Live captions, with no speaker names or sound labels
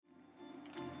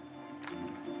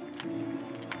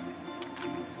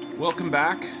Welcome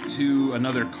back to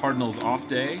another Cardinals off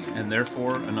day, and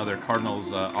therefore another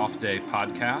Cardinals off day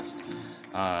podcast.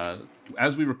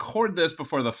 As we record this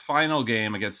before the final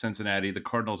game against Cincinnati, the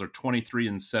Cardinals are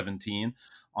 23-17,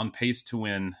 on pace to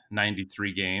win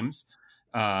 93 games.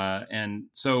 And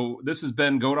so this is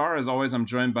Ben Godar. As always, I'm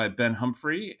joined by Ben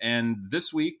Humphrey. And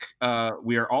this week,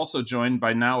 we are also joined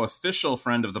by now official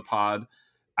friend of the pod,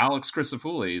 Alex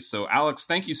Crisafulli. So, Alex,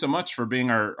 thank you so much for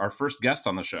being our first guest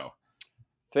on the show.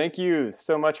 Thank you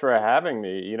so much for having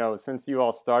me. You know, since you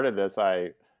all started this,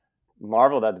 I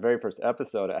marveled at the very first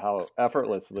episode at how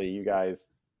effortlessly you guys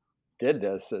did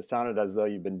this. It sounded as though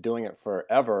you've been doing it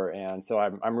forever. And so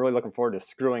I'm really looking forward to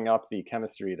screwing up the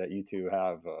chemistry that you two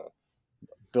have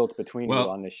built between you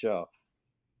on this show.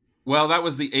 Well, that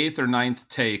was the 8th or 9th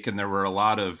take, and there were a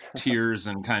lot of tears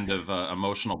and kind of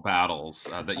emotional battles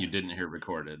that you didn't hear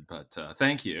recorded. But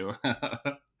thank you.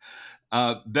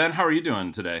 Ben, how are you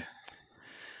doing today?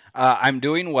 I'm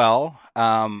doing well.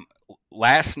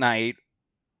 Last night,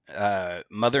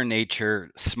 Mother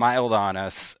Nature smiled on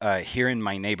us here in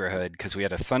my neighborhood because we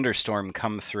had a thunderstorm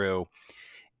come through,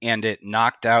 and it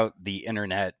knocked out the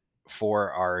internet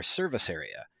for our service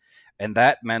area. And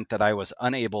that meant that I was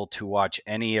unable to watch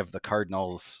any of the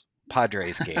Cardinals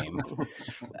Padres game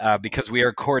because we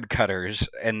are cord cutters.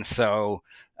 And so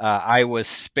I was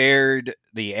spared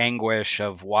the anguish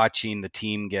of watching the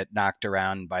team get knocked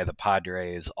around by the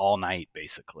Padres all night,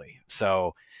 basically.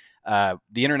 So the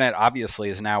internet obviously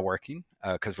is now working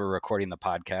because we're recording the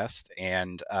podcast.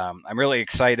 And I'm really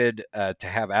excited to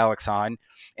have Alex on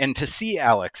and to see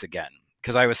Alex again,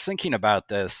 because I was thinking about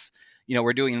this. You know,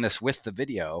 we're doing this with the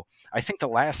video. I think the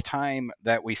last time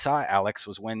that we saw Alex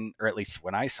was when, or at least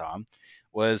when I saw him,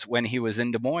 was when he was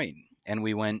in Des Moines and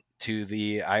we went to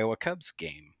the Iowa Cubs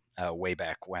game way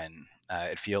back when.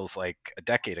 It feels like a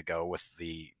decade ago with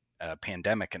the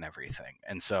pandemic and everything.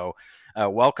 And so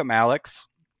welcome, Alex.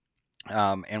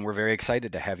 And we're very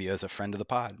excited to have you as a friend of the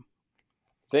pod.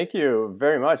 Thank you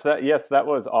very much. That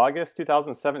was August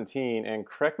 2017, and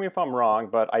correct me if I'm wrong,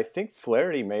 but I think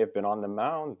Flaherty may have been on the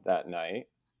mound that night,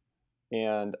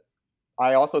 and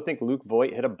I also think Luke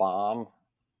Voit hit a bomb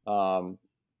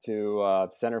to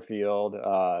center field.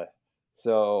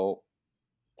 So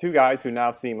two guys who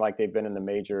now seem like they've been in the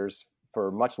majors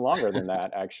for much longer than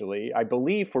that. Actually, I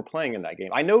believe we're playing in that game.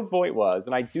 I know Voit was,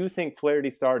 and I do think Flaherty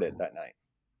started that night.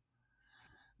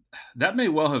 That may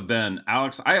well have been.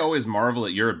 Alex, I always marvel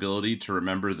at your ability to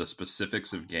remember the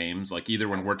specifics of games, like either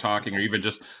when we're talking or even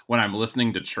just when I'm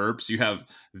listening to chirps. You have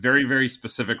very, very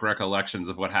specific recollections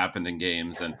of what happened in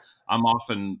games. And I'm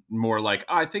often more like,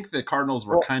 I think the Cardinals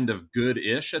were kind of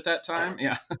good-ish at that time.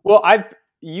 Yeah. Well,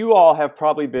 you all have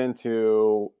probably been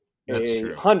to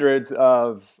hundreds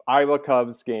of Iowa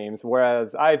Cubs games,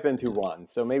 whereas I've been to one.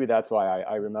 So maybe that's why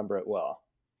I remember it well.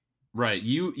 Right.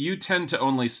 You tend to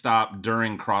only stop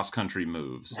during cross-country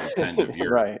moves is kind of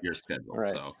your your schedule.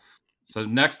 Right. So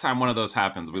next time one of those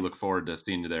happens, we look forward to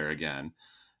seeing you there again.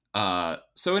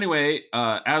 So anyway,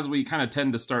 as we kind of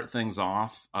tend to start things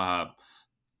off,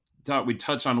 thought we'd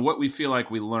touch on what we feel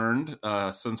like we learned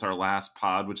since our last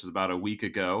pod, which is about a week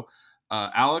ago.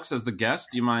 Alex, as the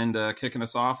guest, do you mind kicking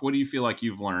us off? What do you feel like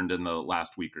you've learned in the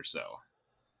last week or so?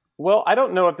 Well, I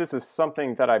don't know if this is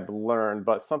something that I've learned,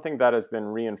 but something that has been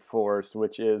reinforced,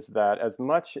 which is that as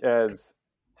much as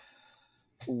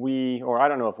I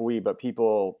don't know if but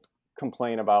people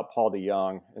complain about Paul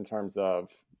DeJong in terms of,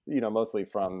 mostly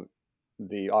from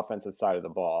the offensive side of the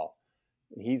ball,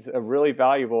 he's a really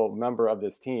valuable member of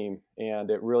this team,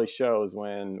 and it really shows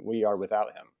when we are without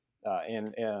him.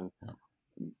 And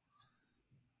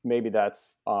maybe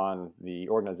that's on the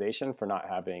organization for not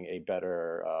having a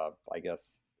better,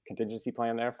 contingency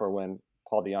plan there for when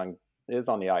Paul DeJong is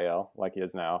on the IL like he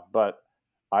is now. But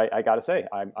I got to say,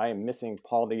 I am missing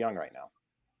Paul DeJong right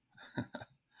now.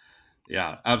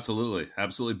 Yeah, absolutely.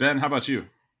 Ben, how about you?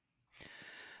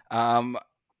 I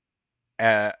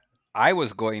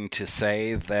was going to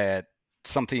say that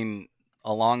something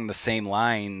along the same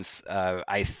lines.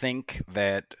 I think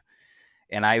that,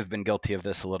 and I've been guilty of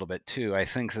this a little bit too, I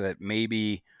think that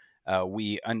maybe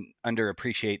we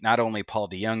underappreciate not only Paul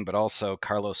DeJong, but also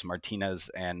Carlos Martinez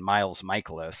and Miles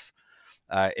Mikolas.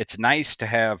 It's nice to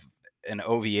have an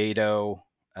Oviedo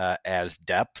as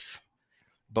depth,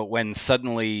 but when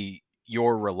suddenly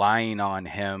you're relying on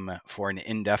him for an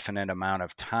indefinite amount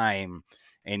of time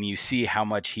and you see how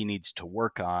much he needs to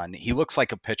work on, he looks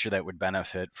like a pitcher that would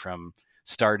benefit from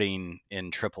starting in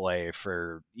AAA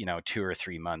for, 2 or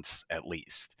 3 months at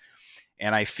least.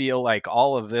 And I feel like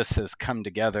all of this has come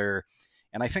together.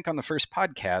 And I think on the first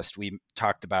podcast, we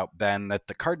talked about, Ben, that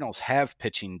the Cardinals have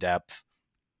pitching depth,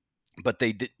 but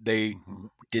they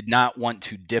did not want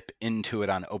to dip into it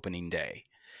on opening day.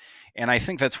 And I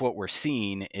think that's what we're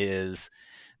seeing is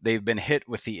they've been hit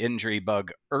with the injury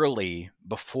bug early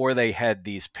before they had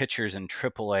these pitchers in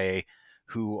AAA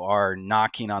who are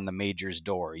knocking on the majors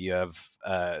door. You have,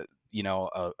 a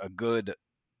good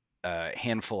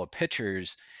handful of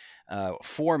pitchers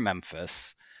for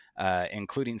Memphis,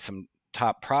 including some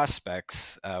top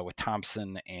prospects with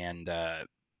Thompson and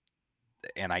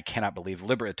I cannot believe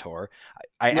Liberator.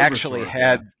 I actually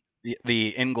had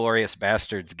the Inglorious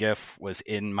Bastards gif was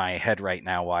in my head right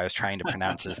now while I was trying to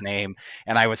pronounce his name,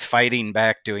 and I was fighting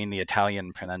back doing the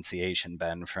Italian pronunciation,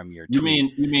 Ben, from your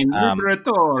tweet. You mean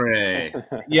Liberatore?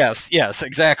 Yes,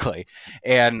 exactly.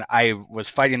 And I was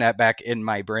fighting that back in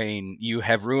my brain. You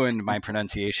have ruined my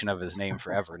pronunciation of his name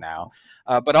forever now.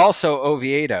 But also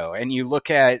Oviedo. And you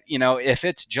look at, if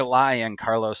it's July and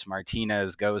Carlos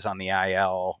Martinez goes on the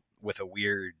IL with a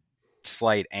weird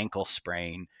slight ankle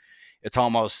sprain, it's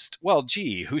almost, well,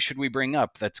 gee, who should we bring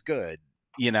up that's good,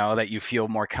 that you feel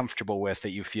more comfortable with, that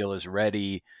you feel is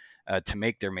ready to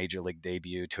make their major league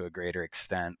debut to a greater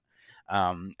extent.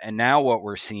 And now what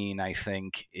we're seeing, I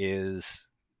think, is,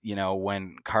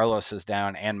 when Carlos is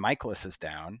down and Michaelis is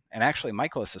down, and actually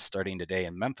Michaelis is starting today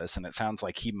in Memphis, and it sounds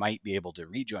like he might be able to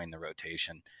rejoin the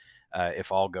rotation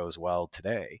if all goes well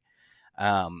today.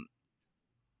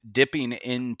 Dipping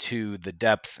into the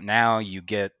depth now, you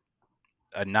get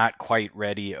a not quite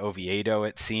ready Oviedo,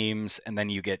 it seems, and then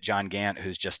you get John Gant,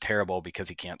 who's just terrible because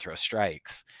he can't throw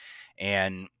strikes.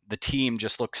 And the team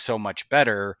just looks so much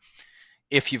better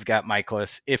if you've got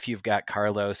Michaelis, if you've got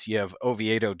Carlos, you have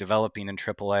Oviedo developing in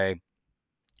AAA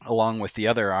along with the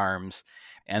other arms,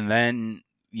 and then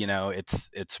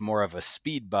it's more of a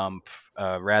speed bump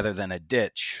rather than a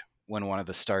ditch when one of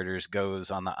the starters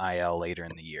goes on the IL later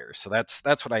in the year. So that's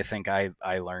what I think I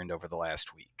learned over the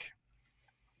last week.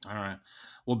 All right.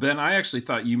 Well, Ben, I actually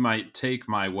thought you might take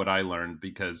my what I learned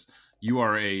because you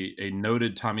are a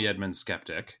noted Tommy Edman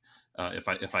skeptic,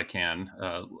 if I can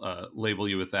label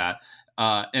you with that.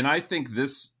 And I think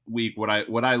this week what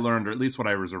I learned, or at least what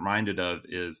I was reminded of,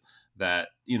 is that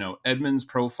Edman's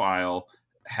profile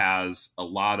has a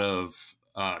lot of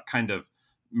kind of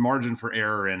margin for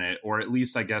error in it, or at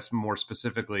least I guess more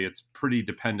specifically, it's pretty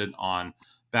dependent on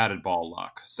batted ball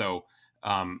luck. So.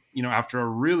 After a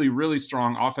really, really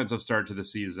strong offensive start to the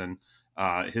season,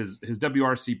 his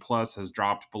WRC plus has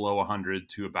dropped below 100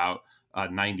 to about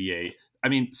 98. I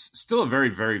mean, still a very,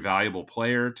 very valuable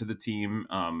player to the team,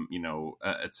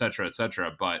 et cetera, et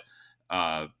cetera. But,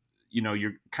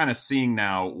 you're kind of seeing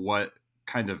now what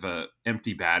kind of a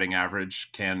empty batting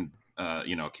average can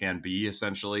be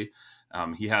essentially.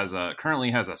 He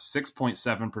currently has a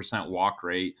 6.7% walk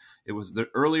rate. It was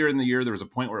earlier in the year, there was a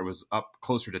point where it was up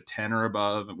closer to 10 or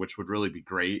above, which would really be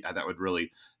great. That would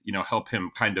really, help him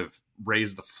kind of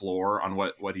raise the floor on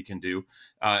what he can do.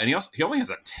 And he only has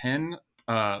a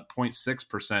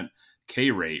 10.6%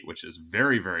 K rate, which is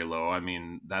very, very low. I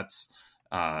mean, that's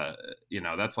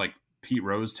like Pete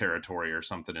Rose territory or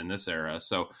something in this era.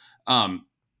 So,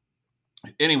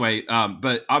 anyway,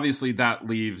 but obviously that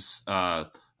leaves,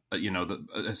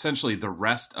 essentially the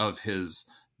rest of his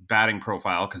batting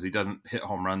profile, because he doesn't hit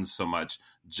home runs so much,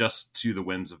 just to the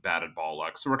whims of batted ball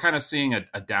luck. So we're kind of seeing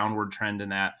a downward trend in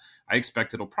that. I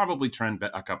expect it'll probably trend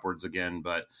back upwards again,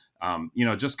 but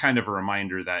just kind of a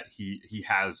reminder that he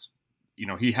has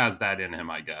that in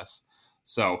him, I guess.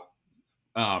 So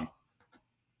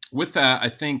with that, I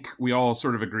think we all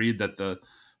sort of agreed that the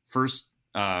first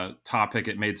topic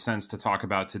it made sense to talk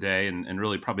about today, and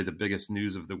really probably the biggest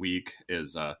news of the week,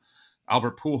 is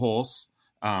Albert Pujols,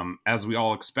 as we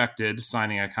all expected,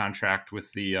 signing a contract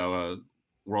with the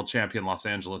world champion Los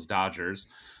Angeles Dodgers.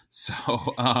 So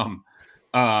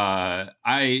I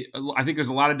think there's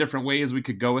a lot of different ways we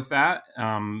could go with that.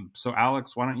 So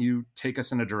Alex, why don't you take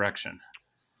us in a direction?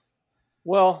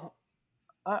 Well,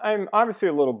 I'm obviously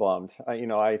a little bummed.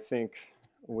 I think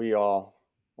we all,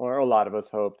 or a lot of us,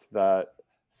 hoped that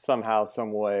somehow,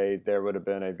 some way, there would have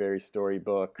been a very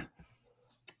storybook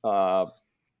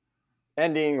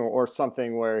ending or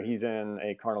something where he's in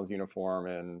a Cardinals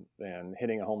uniform and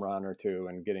hitting a home run or two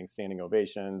and getting standing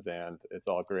ovations, and it's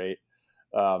all great.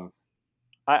 I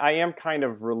am kind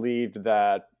of relieved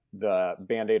that the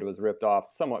Band-Aid was ripped off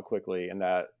somewhat quickly, and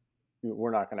that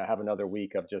we're not going to have another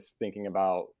week of just thinking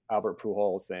about Albert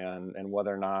Pujols and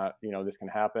whether or not this can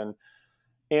happen.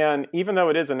 And even though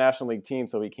it is a National League team,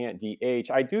 so he can't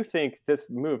DH, I do think this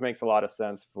move makes a lot of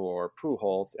sense for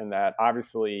Pujols in that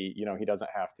obviously, he doesn't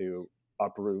have to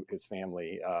uproot his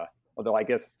family. Although I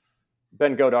guess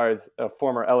Ben Godar is a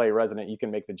former LA resident. You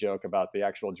can make the joke about the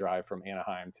actual drive from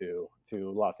Anaheim to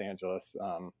Los Angeles,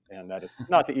 and that is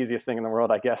not the easiest thing in the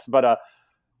world, I guess. But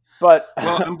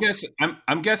well,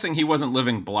 I'm guessing he wasn't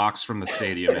living blocks from the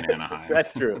stadium in Anaheim.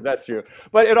 That's true. That's true.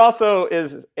 But it also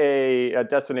is a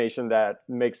destination that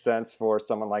makes sense for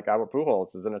someone like Albert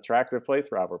Pujols. It's an attractive place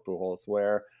for Albert Pujols,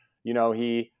 where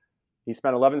he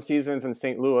spent 11 seasons in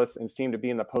St. Louis and seemed to be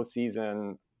in the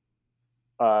postseason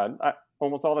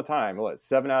almost all the time.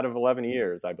 7 out of 11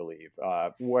 years, I believe.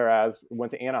 Whereas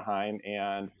went to Anaheim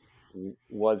and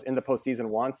was in the postseason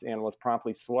once and was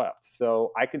promptly swept.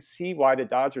 So I could see why the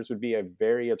Dodgers would be a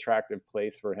very attractive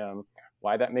place for him,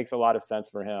 why that makes a lot of sense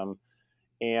for him.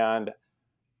 And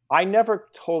I never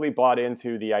totally bought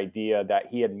into the idea that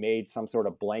he had made some sort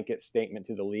of blanket statement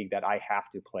to the league that I have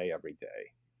to play every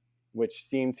day, which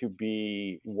seemed to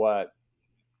be what,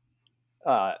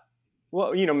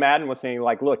 Madden was saying,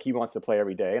 like, look, he wants to play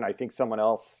every day. And I think someone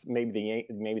else, maybe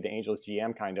the Angels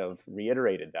GM kind of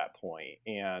reiterated that point.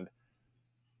 And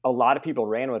a lot of people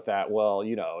ran with that. Well,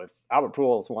 if Albert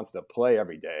Pujols wants to play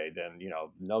every day, then,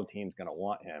 no team's going to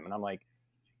want him. And I'm like,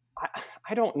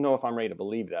 I don't know if I'm ready to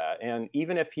believe that. And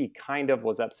even if he kind of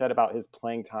was upset about his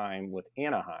playing time with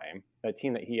Anaheim, a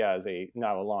team that he has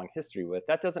now a long history with,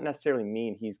 that doesn't necessarily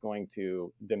mean he's going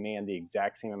to demand the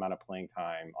exact same amount of playing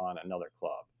time on another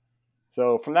club.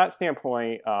 So from that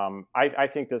standpoint, I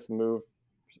think this move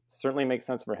certainly makes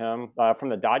sense for him. From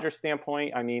the Dodgers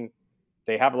standpoint, I mean,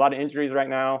 they have a lot of injuries right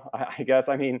now, I guess.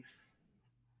 I mean,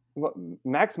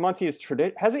 Max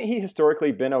Muncy hasn't he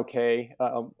historically been okay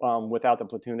without the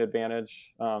platoon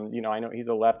advantage? I know he's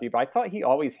a lefty, but I thought he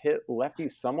always hit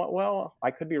lefties somewhat well.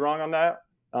 I could be wrong on that.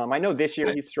 I know this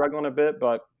year he's struggling a bit,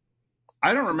 but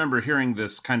I don't remember hearing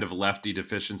this kind of lefty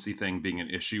deficiency thing being an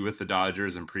issue with the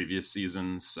Dodgers in previous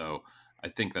seasons. So I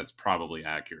think that's probably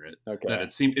accurate. Okay. That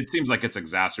it seems like it's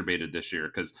exacerbated this year,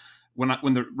 because when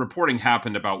the reporting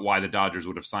happened about why the Dodgers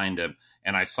would have signed him,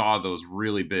 and I saw those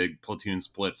really big platoon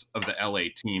splits of the LA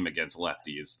team against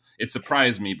lefties, it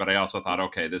surprised me, but I also thought,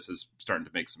 okay, this is starting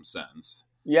to make some sense.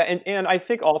 Yeah, and I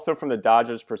think also from the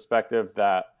Dodgers' perspective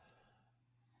that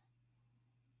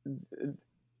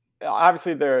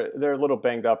obviously they're a little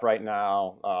banged up right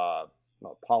now.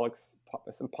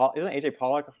 Isn't AJ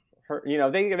Pollock hurt?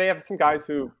 They have some guys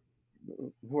who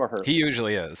are hurt. He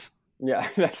usually is. Yeah,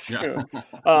 that's true.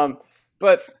 Yeah.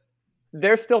 But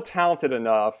they're still talented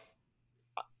enough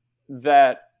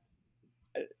that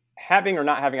having or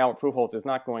not having Albert Pujols is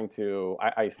not going to,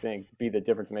 I think, be the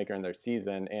difference maker in their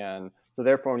season. And so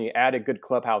therefore, when you add a good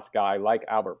clubhouse guy like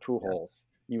Albert Pujols,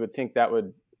 you would think that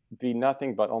would be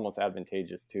nothing but almost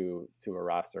advantageous to a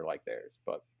roster like theirs.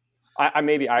 But I'm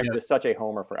just such a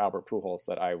homer for Albert Pujols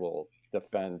that I will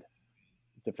defend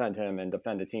him and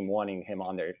defend the team wanting him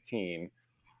on their team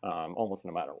almost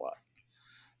no matter what.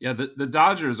 Yeah, the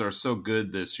Dodgers are so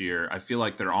good this year. I feel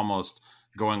like they're almost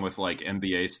going with like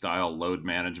NBA style load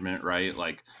management, right?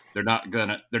 Like they're not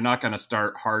gonna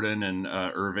start Harden and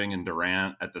Irving and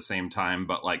Durant at the same time,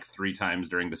 but like 3 times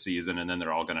during the season, and then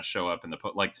they're all gonna show up in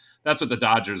like that's what the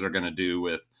Dodgers are gonna do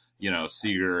with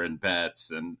Seager and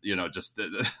Betts and just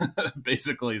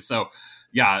basically. So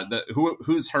yeah,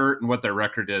 who's hurt and what their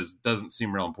record is doesn't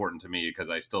seem real important to me, because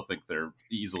I still think they're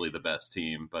easily the best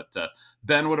team. But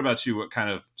Ben, what about you? What kind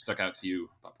of stuck out to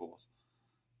you about Pujols?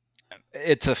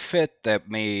 It's a fit that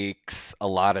makes a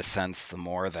lot of sense the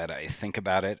more that I think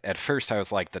about it. At first, I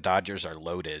was like, the Dodgers are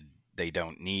loaded. They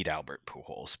don't need Albert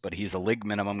Pujols, but he's a league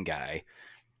minimum guy.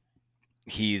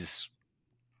 He's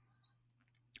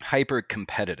hyper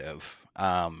competitive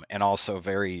and also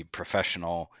very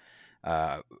professional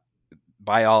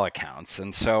by all accounts.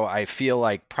 And so I feel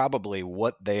like probably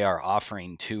what they are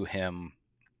offering to him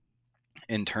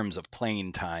in terms of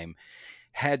playing time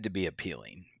had to be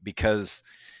appealing, because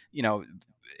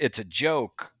it's a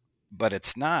joke, but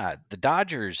it's not. The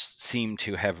Dodgers seem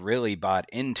to have really bought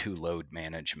into load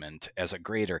management as a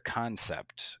greater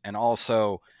concept, and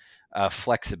also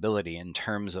flexibility in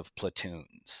terms of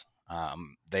platoons.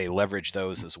 They leverage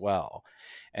those as well.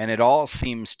 And it all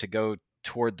seems to go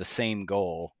toward the same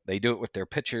goal. They do it with their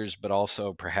pitchers, but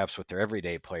also perhaps with their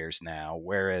everyday players now,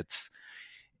 where it's,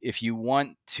 if you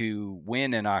want to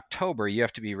win in October, you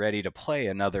have to be ready to play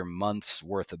another month's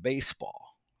worth of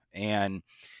baseball. And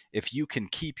if you can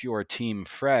keep your team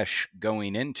fresh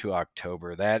going into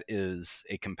October, that is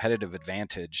a competitive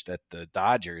advantage that the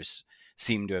Dodgers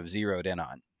seem to have zeroed in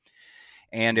on.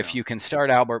 And if you can start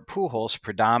Albert Pujols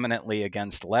predominantly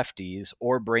against lefties,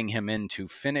 or bring him in to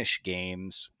finish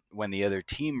games when the other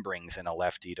team brings in a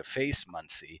lefty to face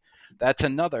Muncy, that's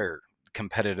another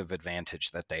competitive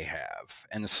advantage that they have.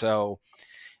 And so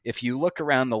if you look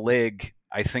around the league,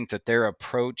 I think that their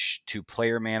approach to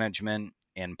player management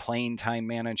and playing time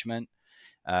management,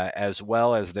 as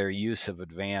well as their use of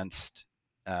advanced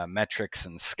metrics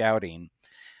and scouting,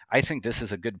 I think this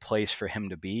is a good place for him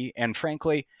to be. And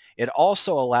frankly, it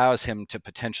also allows him to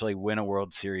potentially win a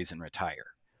World Series and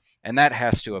retire. And that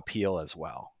has to appeal as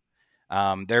well.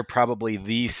 They're probably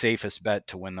the safest bet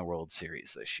to win the World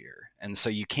Series this year. And so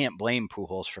you can't blame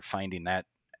Pujols for finding that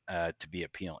to be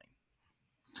appealing.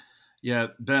 Yeah,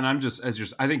 Ben, I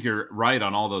think you're right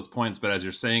on all those points, but as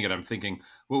you're saying it, I'm thinking,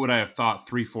 what would I have thought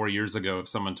 3-4 years ago if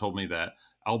someone told me that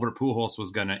Albert Pujols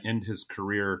was going to end his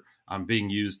career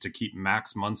being used to keep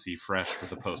Max Muncy fresh for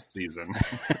the postseason?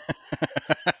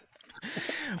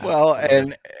 Well,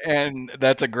 and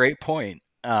that's a great point.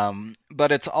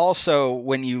 But it's also,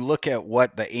 when you look at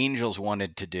what the Angels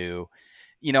wanted to do,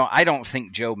 I don't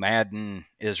think Joe Maddon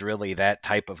is really that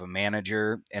type of a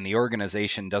manager, and the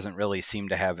organization doesn't really seem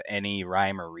to have any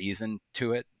rhyme or reason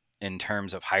to it in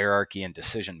terms of hierarchy and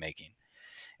decision making.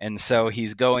 And so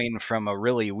he's going from a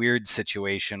really weird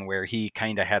situation where he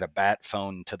kind of had a bat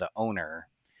phone to the owner,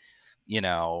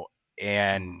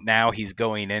 and now he's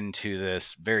going into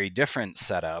this very different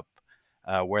setup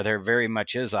where there very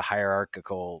much is a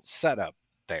hierarchical setup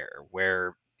there,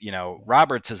 where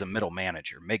Roberts is a middle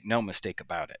manager, make no mistake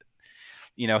about it.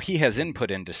 He has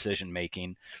input in decision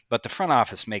making, but the front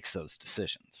office makes those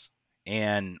decisions.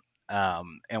 And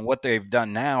what they've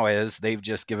done now is they've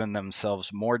just given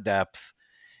themselves more depth,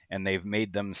 and they've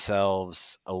made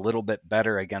themselves a little bit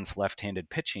better against left-handed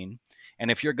pitching. And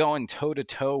if you're going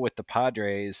toe-to-toe with the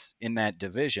Padres in that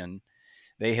division,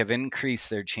 they have increased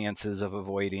their chances of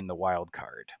avoiding the wild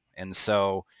card. And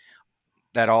so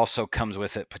that also comes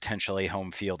with it potentially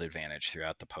home field advantage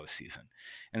throughout the postseason.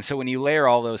 And so when you layer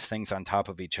all those things on top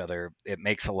of each other, it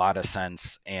makes a lot of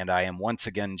sense. And I am once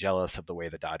again jealous of the way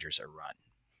the Dodgers are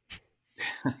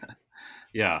run.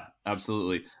 Yeah,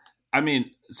 absolutely. I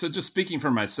mean, so just speaking for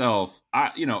myself,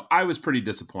 I was pretty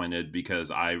disappointed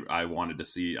because I wanted to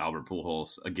see Albert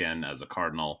Pujols again as a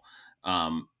Cardinal.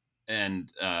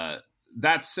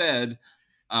 That said,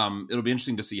 it'll be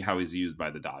interesting to see how he's used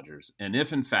by the Dodgers. And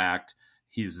if in fact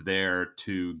he's there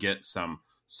to get some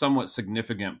somewhat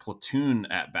significant platoon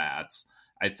at bats,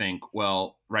 I think,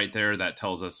 well, right there, that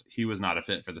tells us he was not a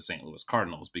fit for the St. Louis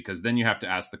Cardinals, because then you have to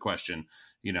ask the question,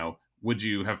 would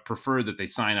you have preferred that they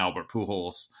sign Albert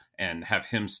Pujols and have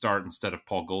him start instead of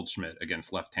Paul Goldschmidt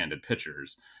against left-handed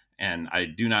pitchers? And I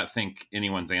do not think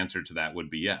anyone's answer to that would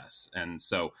be yes. And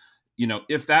so,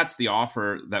 if that's the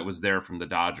offer that was there from the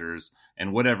Dodgers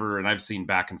and whatever, and I've seen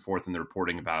back and forth in the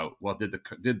reporting about, well, did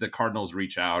the Cardinals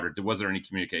reach out, or was there any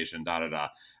communication, I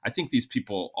think these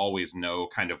people always know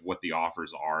kind of what the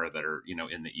offers are that are,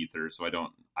 in the ether. So I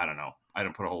don't know. I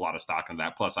don't put a whole lot of stock in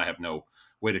that. Plus I have no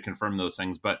way to confirm those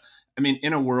things. But I mean,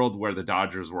 in a world where the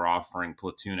Dodgers were offering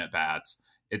platoon at bats,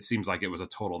 it seems like it was a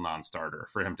total non-starter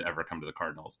for him to ever come to the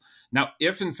Cardinals. Now,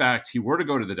 if in fact he were to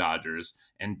go to the Dodgers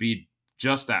and be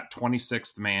just that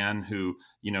 26th man who,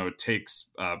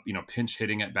 takes, pinch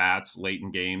hitting at bats late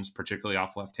in games, particularly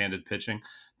off left-handed pitching,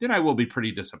 then I will be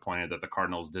pretty disappointed that the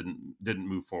Cardinals didn't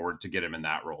move forward to get him in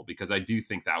that role, because I do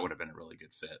think that would have been a really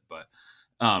good fit. But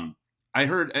I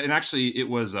heard, and actually it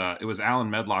was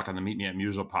Alan Medlock on the Meet Me at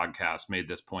Musial podcast made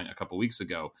this point a couple weeks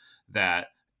ago, that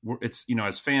it's,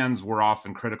 as fans, we're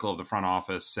often critical of the front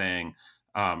office, saying,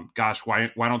 gosh, why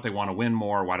don't they want to win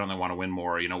more? Why don't they want to win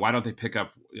more? Why don't they pick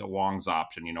up Wong's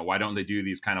option? Why don't they do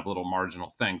these kind of little marginal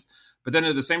things? But then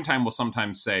at the same time, we'll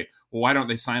sometimes say, well, why don't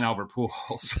they sign Albert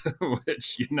Pujols?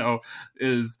 Which,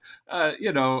 is,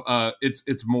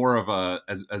 it's more of a,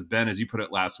 as Ben, as you put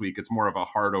it last week, it's more of a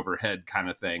hard overhead kind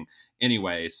of thing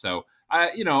anyway. So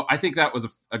I think that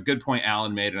was a good point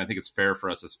Alan made. And I think it's fair for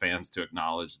us as fans to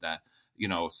acknowledge that,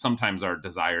 sometimes our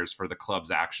desires for the club's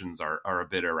actions are a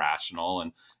bit irrational.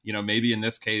 And, maybe in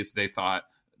this case, they thought,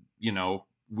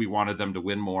 we wanted them to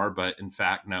win more, but in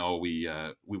fact, no, we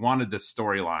wanted this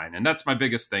storyline. And that's my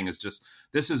biggest thing, is just,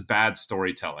 this is bad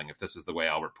storytelling if this is the way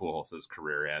Albert Pujols'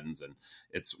 career ends. And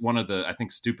it's one of the, I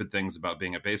think, stupid things about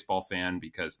being a baseball fan,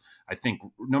 because I think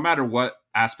no matter what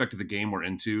aspect of the game we're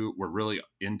into, we're really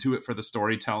into it for the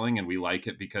storytelling, and we like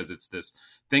it because it's this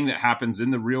thing that happens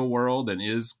in the real world and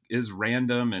is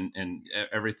random and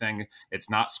everything. It's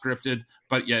not scripted,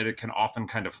 but yet it can often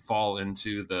kind of fall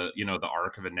into the, the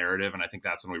arc of a narrative. And I think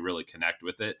that's when we really connect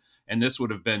with it. And this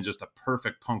would have been just a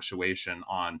perfect punctuation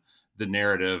on the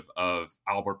narrative of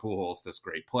Albert Pujols, this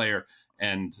great player.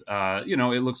 And,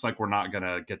 it looks like we're not going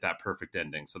to get that perfect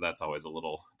ending. So that's always a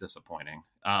little disappointing.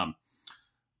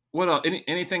 What else?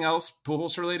 Anything else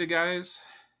Pujols related, guys?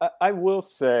 I will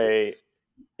say,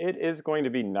 it is going to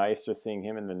be nice just seeing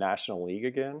him in the National League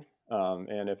again.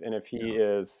 And if he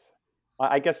Yeah. is,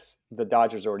 I guess the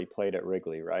Dodgers already played at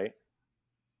Wrigley, right?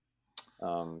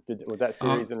 Was that Uh,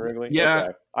 series in Wrigley? yeah.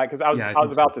 Okay, because I was Yeah, I I was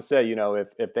think so. about to say,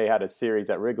 if they had a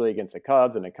series at Wrigley against the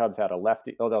Cubs and the Cubs had a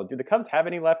lefty, although do the Cubs have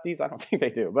any lefties? I don't think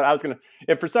they do. But I was gonna,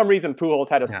 if for some reason Pujols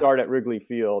had to Yeah. start at Wrigley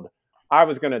Field, I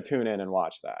was gonna tune in and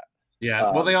watch that.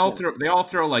 Yeah. Well, they all You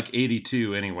throw like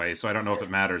 82 anyway, so I don't know if it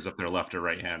matters if they're left or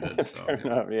right-handed. So Fair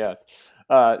yeah. enough, yes.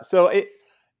 So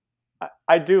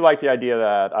I do like the idea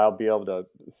that I'll be able to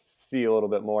see a little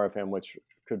bit more of him, which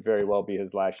could very well be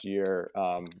his last year,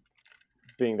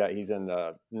 being that he's in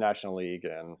the National League.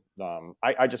 And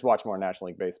I just watch more National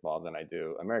League baseball than I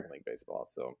do American League baseball.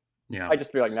 So Yeah. I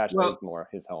just feel like National League Well, is more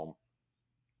his home.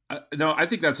 no, I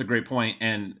think that's a great point.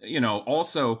 And,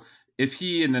 also if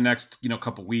he in the next,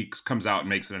 couple weeks comes out and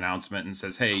makes an announcement and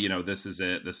says, hey, this is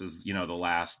it. This is,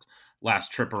 the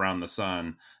last trip around the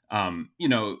sun.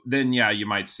 Then yeah, you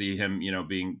might see him,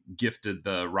 being gifted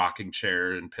the rocking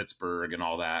chair in Pittsburgh and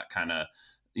all that kind of,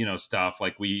 stuff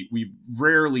like we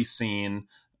rarely seen.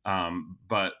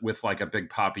 But with like a Big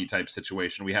Poppy type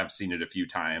situation, we have seen it a few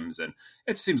times, and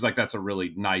it seems like that's a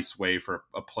really nice way for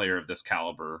a player of this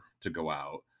caliber to go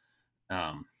out.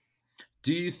 Um,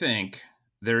 do you think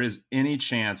there is any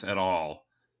chance at all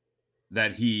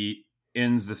that he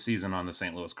ends the season on the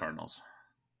St. Louis Cardinals?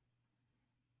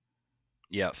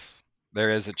 Yes, there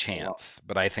is a Well, chance,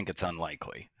 but I think it's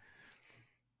unlikely.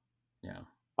 Yeah.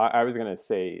 I was going to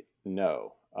say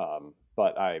no,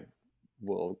 but I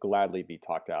will gladly be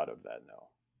talked out of that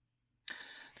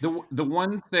no. The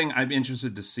one thing I'm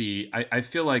interested to see, I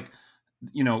feel like,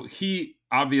 he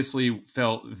obviously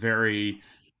felt very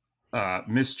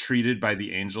mistreated by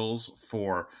the Angels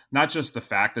for not just the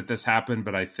fact that this happened,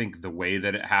 but I think the way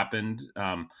that it happened.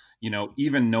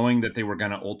 Even knowing that they were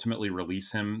going to ultimately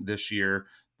release him this year,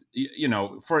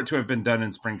 for it to have been done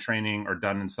in spring training or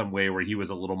done in some way where he was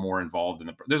a little more involved in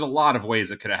there's a lot of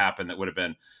ways it could have happened that would have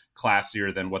been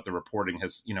classier than what the reporting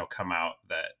has, come out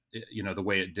that, the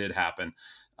way it did happen.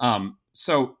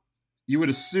 So you would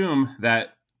assume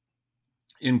that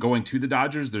in going to the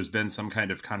Dodgers, there's been some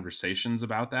kind of conversations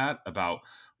about that, about,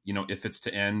 if it's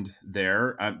to end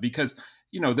there, because,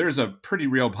 there's a pretty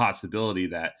real possibility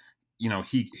that,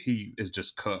 he is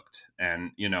just cooked,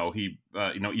 and, he,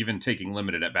 even taking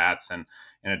limited at bats and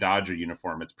in a Dodger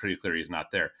uniform, it's pretty clear he's not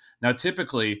there. Now,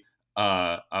 typically,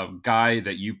 a guy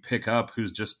that you pick up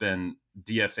who's just been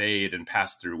DFA'd and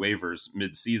passed through waivers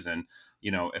mid-season,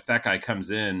 if that guy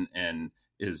comes in and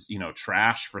is,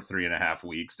 trash for 3.5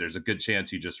 weeks, there's a good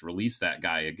chance you just release that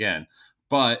guy again.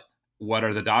 But what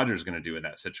are the Dodgers going to do in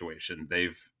that situation?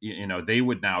 They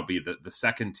would now be the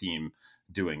second team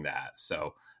doing that.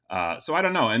 So I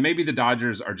don't know. And maybe the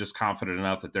Dodgers are just confident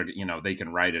enough that they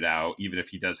can ride it out, even if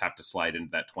he does have to slide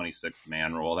into that 26th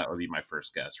man role. That would be my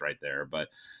first guess right there. But,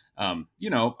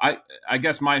 I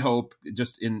guess my hope,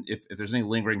 just if there's any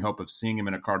lingering hope of seeing him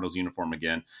in a Cardinals uniform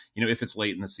again, if it's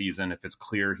late in the season, if it's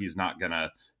clear he's not going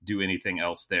to do anything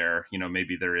else there,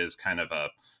 maybe there is kind of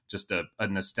just a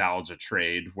nostalgia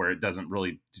trade where it doesn't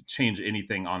really change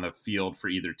anything on the field for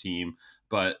either team,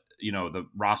 but the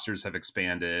rosters have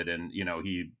expanded, and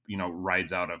he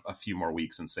rides out a few more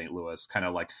weeks in St. Louis, kind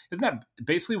of like, isn't that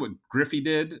basically what Griffey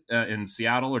did in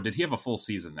Seattle, or did he have a full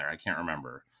season there? I can't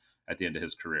remember at the end of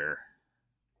his career.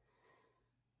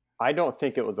 I don't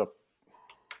think it was a.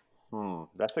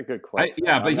 That's a good question.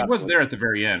 But he was there at the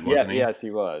very end, Yeah, wasn't he? yes,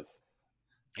 he was.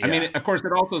 I mean, of course,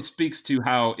 it also speaks to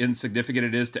how insignificant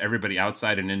it is to everybody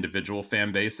outside an individual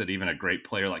fan base that even a great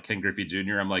player like Ken Griffey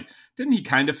Jr., I'm like, didn't he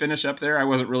kind of finish up there? I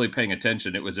wasn't really paying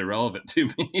attention. It was irrelevant to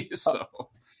me. So,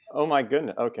 Oh my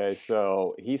goodness. Okay,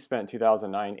 so he spent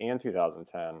 2009 and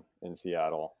 2010 in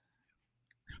Seattle.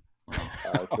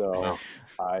 So wow.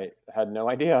 I had no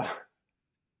idea.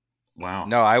 Wow.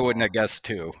 No, I wouldn't have guessed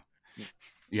too.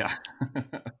 Yeah.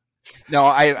 No,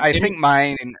 I think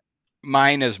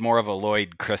mine is more of a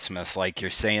Lloyd Christmas. Like you're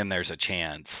saying, there's a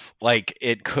chance. Like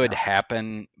it could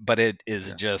happen, but it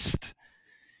is just.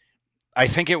 I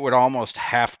think it would almost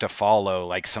have to follow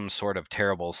like some sort of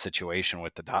terrible situation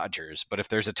with the Dodgers. But if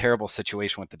there's a terrible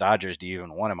situation with the Dodgers, do you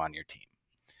even want him on your team?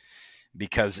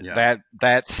 Because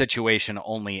that situation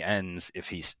only ends if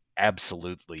he's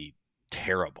absolutely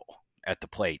terrible at the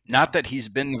plate. Not that he's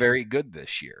been very good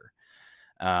this year.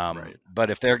 Right. But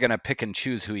if they're going to pick and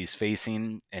choose who he's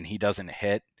facing and he doesn't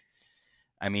hit,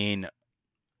 I mean,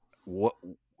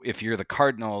 if you're the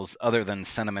Cardinals, other than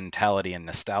sentimentality and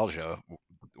nostalgia,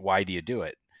 why do you do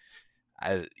it?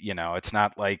 It's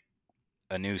not like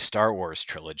a new Star Wars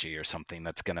trilogy or something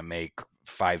that's going to make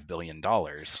 $5 billion.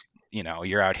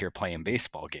 you're out here playing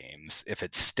baseball games. If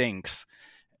it stinks,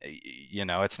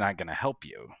 it's not going to help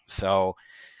you. So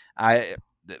I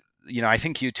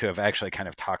think you two have actually kind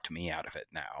of talked me out of it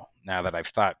now that I've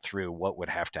thought through what would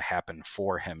have to happen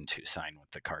for him to sign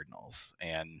with the Cardinals.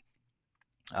 And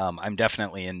I'm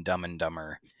definitely in Dumb and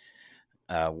Dumber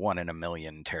 1 in a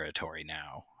million territory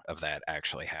now of that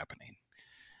actually happening.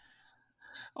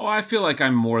 Oh, I feel like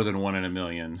I'm more than 1 in a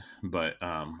million, but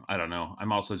I don't know.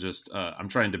 I'm also just I'm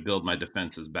trying to build my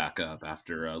defenses back up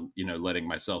after letting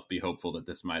myself be hopeful that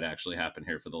this might actually happen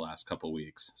here for the last couple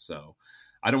weeks. So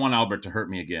I don't want Albert to hurt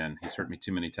me again. He's hurt me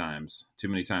too many times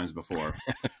before.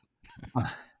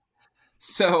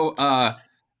 So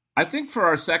I think for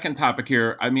our second topic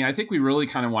here, I think we really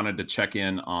kind of wanted to check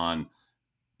in on,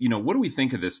 what do we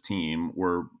think of this team?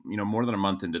 We're, more than a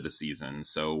month into the season.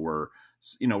 So we're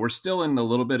still in a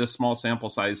little bit of small sample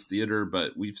size theater,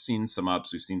 but we've seen some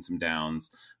ups, we've seen some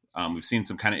downs. We've seen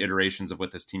some kind of iterations of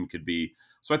what this team could be.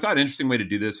 So I thought an interesting way to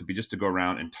do this would be just to go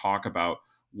around and talk about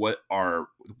what our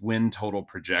win total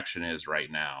projection is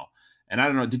right now. And I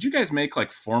don't know, did you guys make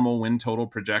like formal win total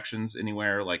projections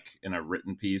anywhere, like in a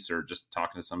written piece or just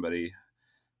talking to somebody?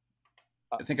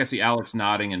 I think I see Alex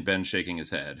nodding and Ben shaking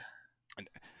his head.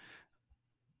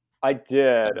 I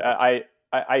did.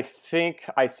 I think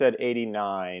I said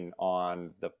 89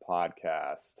 on the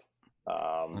podcast,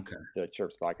 Okay. the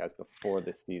Chirps podcast before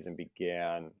the season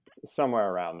began, somewhere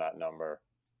around that number.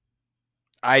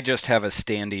 I just have a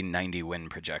standing 90 win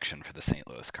projection for the St.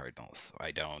 Louis Cardinals.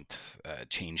 I don't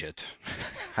change it.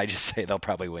 I just say they'll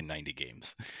probably win 90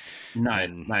 games.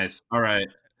 Nice. All right.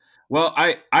 Well,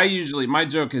 I usually, my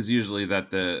joke is usually that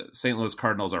the St. Louis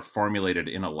Cardinals are formulated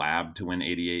in a lab to win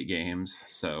 88 games.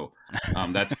 So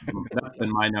that's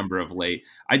been my number of late.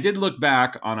 I did look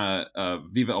back on a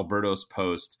Viva Alberto's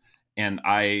post, and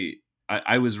I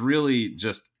was really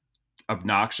just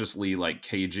obnoxiously like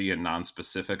cagey and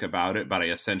non-specific about it, but I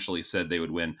essentially said they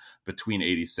would win between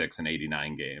 86 and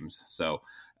 89 games. So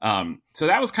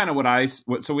that was kind of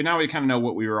so we kind of know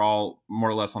what we were all more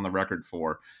or less on the record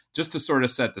for. Just to sort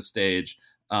of set the stage,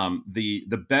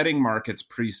 the betting markets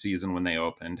preseason when they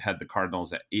opened had the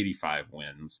Cardinals at 85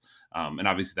 wins, and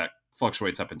obviously that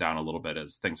fluctuates up and down a little bit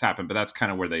as things happen, but that's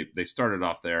kind of where they started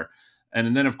off there.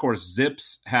 And then of course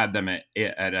Zips had them at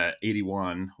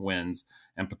 81 wins,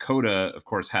 and Pacoda of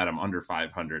course had them under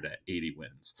 500 at 80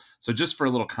 wins. So just for a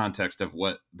little context of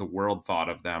what the world thought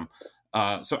of them.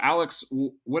 So Alex,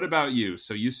 what about you?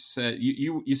 So you said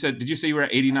you said, did you say you were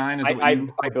at 89?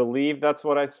 I believe that's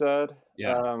what I said.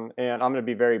 Yeah. And I'm going to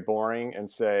be very boring and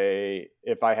say,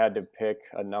 if I had to pick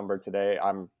a number today,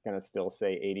 I'm going to still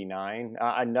say 89.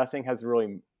 Nothing has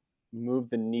really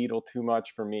moved the needle too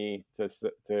much for me to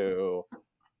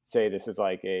say this is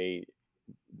like a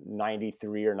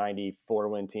 93 or 94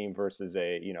 win team versus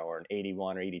or an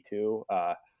 81 or 82.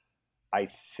 I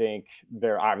think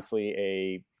they're obviously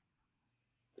a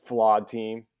flawed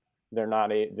team.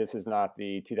 This is not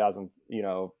the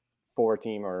 2004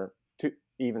 team or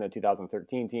even a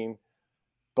 2013 team,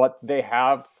 but they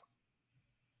have,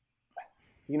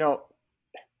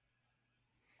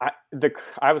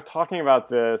 I was talking about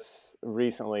this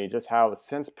recently, just how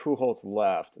since Pujols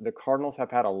left, the Cardinals have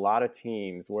had a lot of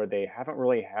teams where they haven't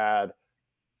really had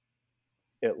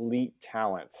elite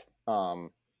talent,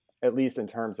 at least in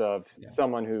terms of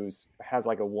someone who's has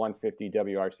like a 150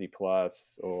 WRC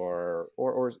plus or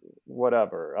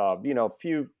whatever.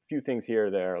 Few things here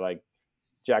or there, like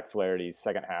Jack Flaherty's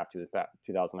second half to his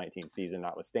 2019 season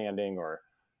notwithstanding,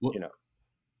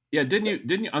 Yeah, didn't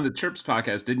you on the Chirps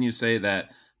podcast, didn't you say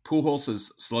that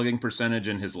Pujols' slugging percentage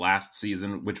in his last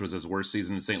season, which was his worst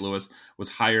season in St. Louis, was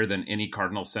higher than any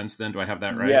Cardinal since then? Do I have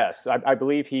that right? Yes, I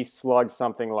believe he slugged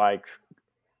something like,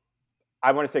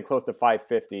 I want to say close to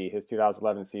 550 his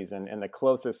 2011 season, and the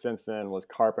closest since then was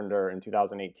Carpenter in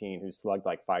 2018, who slugged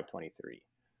like 523.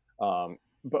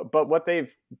 But what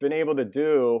they've been able to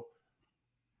do,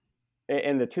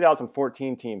 and the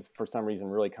 2014 teams for some reason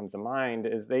really comes to mind,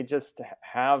 is they've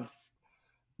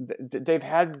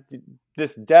had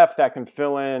this depth that can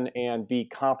fill in and be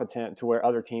competent to where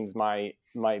other teams might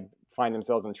find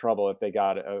themselves in trouble if they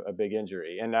got a big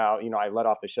injury. And now, I let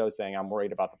off the show saying I'm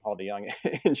worried about the Paul DeJong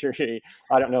injury.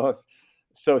 I don't know if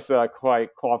Sosa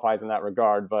quite qualifies in that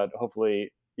regard, but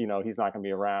hopefully, he's not going to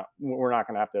be around. We're not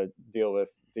going to have to deal with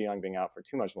DeJong being out for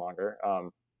too much longer,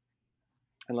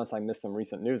 unless I missed some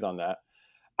recent news on that.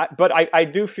 But I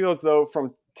do feel as though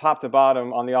from top to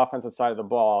bottom on the offensive side of the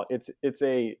ball, it's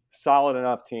a solid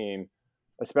enough team,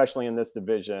 especially in this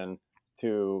division,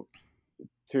 to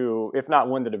if not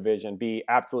win the division, be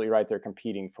absolutely right there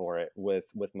competing for it with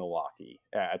Milwaukee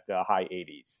at the high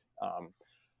 80s.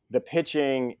 The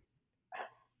pitching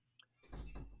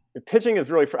pitching is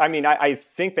really. I mean, I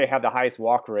think they have the highest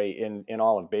walk rate in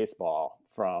all of baseball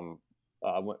from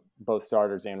both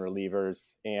starters and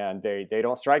relievers, and they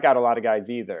don't strike out a lot of guys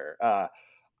either.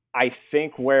 I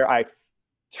think where I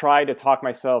try to talk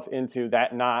myself into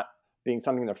that not being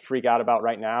something to freak out about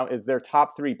right now is their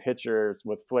top three pitchers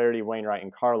with Flaherty, Wainwright,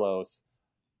 and Carlos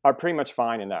are pretty much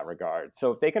fine in that regard.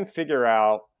 So if they can figure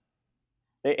out,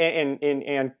 and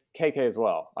KK as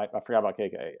well, I forgot about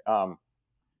KK.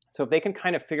 So if they can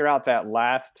kind of figure out that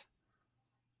last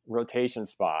rotation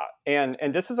spot, and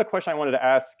this is a question I wanted to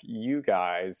ask you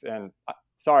guys, and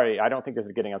sorry, I don't think this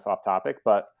is getting us off topic,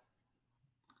 but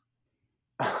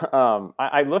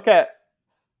I look at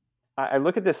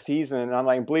this season and I'm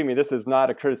like, believe me, this is not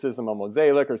a criticism of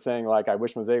Mozeliak or saying like I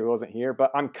wish Mozeliak wasn't here,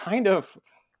 but I'm kind of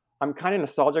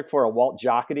nostalgic for a Walt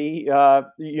Jocketty.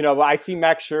 I see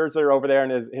Max Scherzer over there in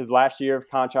his last year of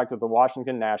contract with the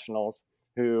Washington Nationals,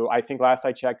 who I think last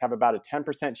I checked have about a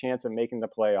 10% chance of making the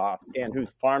playoffs, and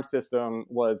whose farm system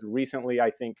was recently,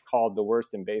 I think, called the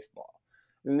worst in baseball.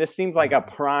 And this seems like a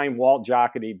prime Walt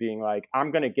Jocketty being like,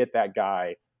 I'm going to get that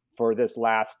guy for this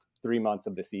last 3 months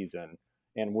of the season,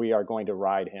 and we are going to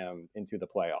ride him into the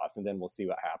playoffs, and then we'll see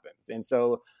what happens. And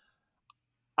so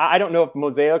I don't know if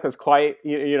Mozeliak is quite,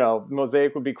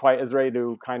 Mozeliak would be quite as ready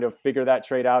to kind of figure that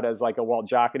trade out as like a Walt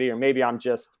Jocketty, or maybe I'm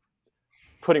just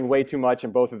putting way too much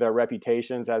in both of their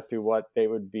reputations as to what they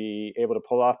would be able to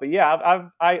pull off. But yeah,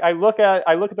 I look at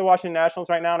the Washington Nationals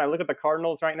right now, and I look at the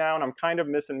Cardinals right now, and I'm kind of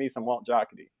missing me some Walt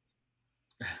Jocketty.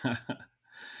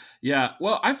 Yeah,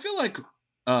 well, I feel like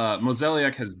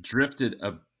Mozeliak has drifted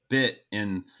a bit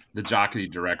in the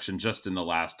Jocketty direction just in the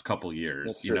last couple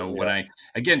years. That's true, when I,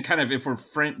 again, kind of if we're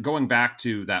going back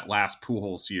to that last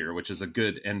Pujols year, which is a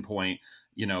good endpoint,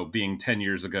 being 10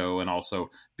 years ago and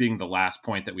also being the last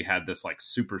point that we had this like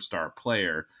superstar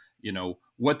player,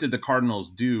 what did the Cardinals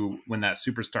do when that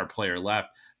superstar player left?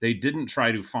 They didn't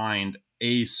try to find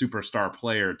a superstar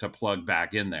player to plug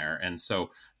back in there. And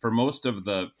so for most of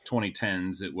the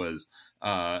 2010s, it was,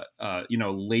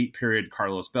 late period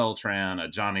Carlos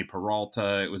Beltran, Johnny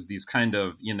Peralta. It was these kind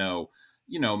of,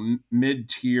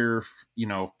 mid-tier,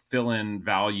 fill-in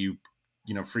value,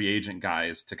 free agent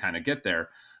guys to kind of get there.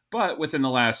 But within the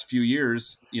last few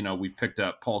years, we've picked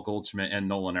up Paul Goldschmidt and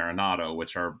Nolan Arenado,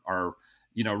 which are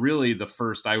really the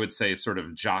first, I would say, sort of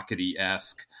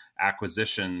Jocketty-esque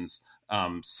acquisitions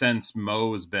since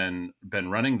Mo's been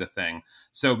running the thing.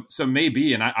 So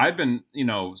maybe, and I've been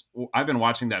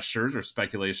watching that Scherzer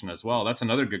speculation as well. That's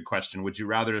another good question. Would you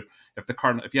rather,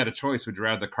 if you had a choice, would you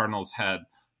rather the Cardinals had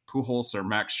Pujols or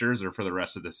Max Scherzer for the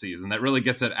rest of the season? That really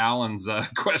gets at Alan's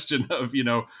question of,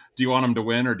 do you want him to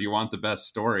win or do you want the best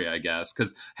story, I guess?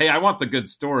 Because, hey, I want the good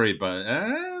story, but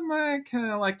I kind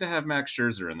of like to have Max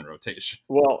Scherzer in the rotation.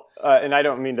 Well, and I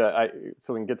don't mean to,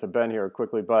 so we can get to Ben here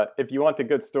quickly, but if you want the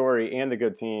good story and the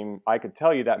good team, I could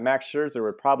tell you that Max Scherzer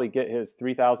would probably get his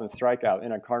 3,000 strikeout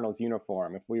in a Cardinals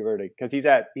uniform if we were to, because he's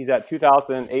at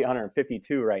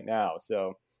 2,852 right now.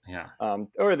 So, yeah,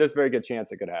 or there's a very good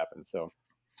chance it could happen. So.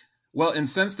 Well, and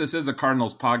since this is a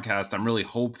Cardinals podcast, I'm really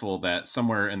hopeful that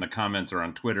somewhere in the comments or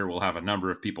on Twitter, we'll have a number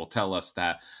of people tell us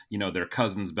that, their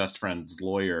cousin's best friend's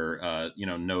lawyer,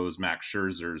 knows Max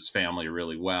Scherzer's family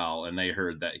really well. And they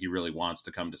heard that he really wants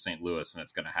to come to St. Louis and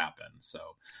it's going to happen. So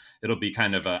it'll be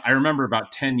kind of I remember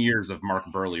about 10 years of Mark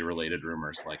Burley related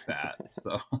rumors like that.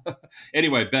 So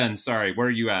anyway, Ben, sorry, where are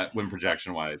you at win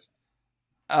projection wise?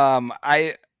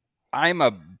 I'm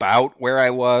about where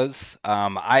I was.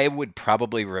 I would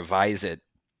probably revise it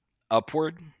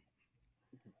upward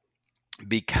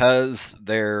because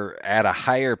they're at a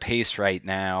higher pace right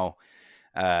now,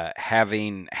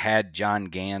 having had John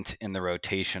Gant in the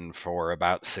rotation for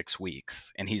about 6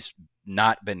 weeks, and he's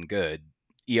not been good,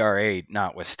 ERA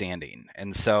notwithstanding.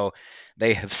 And so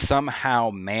they have somehow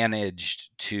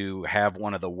managed to have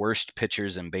one of the worst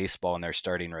pitchers in baseball in their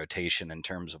starting rotation in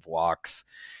terms of walks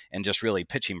and just really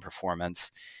pitching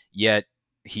performance, yet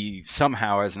he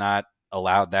somehow has not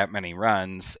allowed that many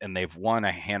runs, and they've won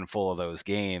a handful of those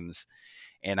games.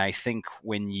 And I think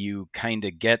when you kind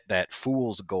of get that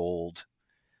fool's gold,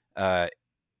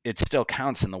 it still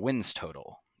counts in the wins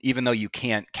total, even though you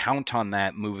can't count on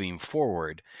that moving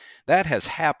forward. That has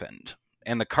happened,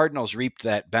 and the Cardinals reaped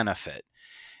that benefit.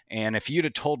 And if you'd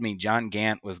have told me John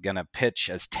Gant was going to pitch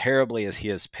as terribly as he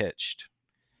has pitched,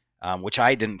 which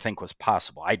I didn't think was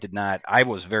possible. I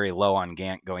was very low on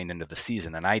Gant going into the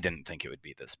season, and I didn't think it would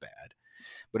be this bad.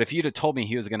 But if you'd have told me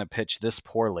he was going to pitch this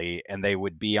poorly and they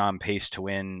would be on pace to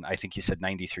win, I think you said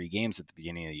 93 games at the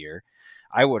beginning of the year,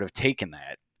 I would have taken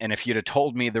that. And if you'd have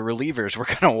told me the relievers were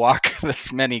going to walk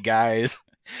this many guys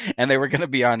and they were going to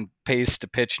be on pace to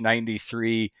pitch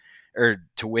 93 or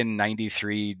to win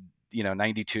 93,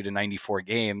 92 to 94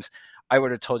 games, I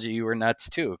would have told you were nuts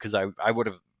too. Cause I would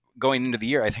have, going into the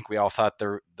year, I think we all thought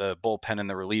the bullpen and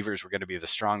the relievers were going to be the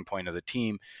strong point of the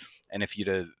team. And if you'd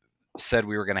have said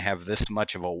we were going to have this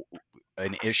much of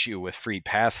an issue with free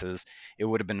passes, it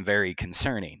would have been very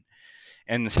concerning.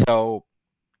 And so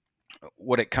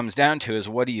what it comes down to is,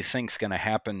 what do you think is going to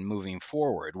happen moving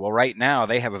forward? Well, right now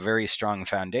they have a very strong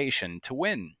foundation to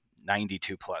win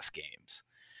 92 plus games,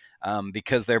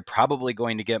 because they're probably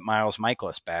going to get Miles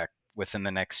Michaelis back within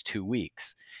the next 2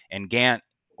 weeks, and Gant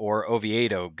or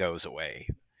Oviedo goes away,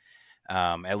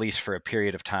 at least for a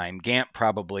period of time. Gant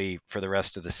probably for the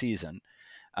rest of the season.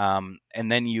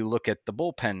 And then you look at the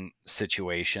bullpen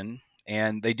situation,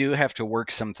 and they do have to work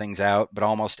some things out, but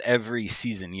almost every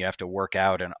season you have to work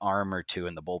out an arm or two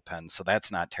in the bullpen. So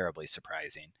that's not terribly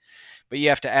surprising. But you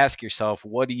have to ask yourself,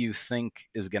 what do you think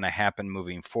is going to happen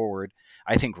moving forward?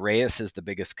 I think Reyes is the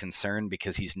biggest concern,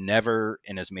 because he's never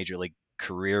in his major league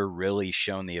career really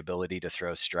shown the ability to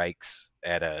throw strikes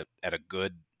at a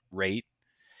good rate.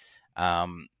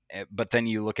 But then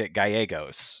you look at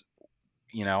Gallegos.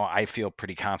 I feel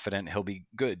pretty confident he'll be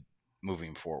good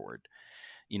moving forward.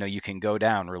 You can go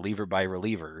down reliever by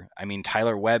reliever. I mean,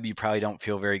 Tyler Webb, you probably don't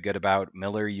feel very good about.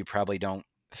 Miller, you probably don't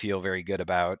feel very good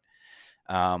about.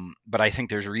 But I think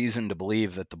there's reason to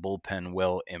believe that the bullpen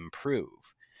will improve.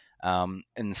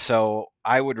 And so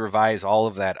I would revise all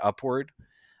of that upward,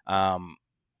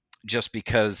 just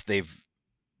because they've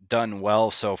done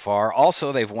well so far.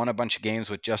 Also, they've won a bunch of games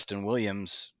with Justin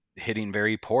Williams hitting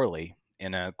very poorly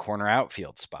in a corner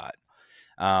outfield spot.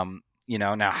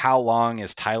 Now how long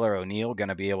is Tyler O'Neill going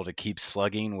to be able to keep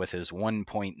slugging with his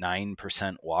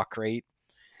 1.9% walk rate,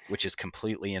 which is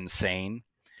completely insane?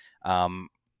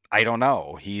 I don't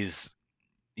know. He's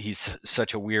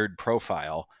such a weird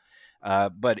profile.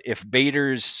 But if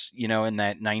Bader's, in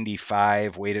that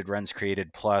 95 weighted runs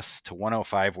created plus to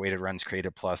 105 weighted runs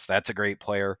created plus, that's a great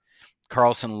player.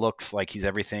 Carlson looks like he's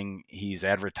everything he's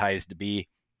advertised to be.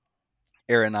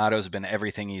 Arenado's been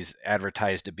everything he's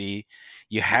advertised to be.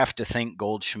 You have to think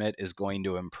Goldschmidt is going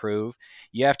to improve.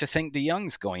 You have to think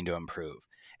DeYoung's going to improve.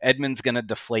 Edman's going to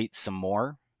deflate some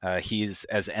more. He's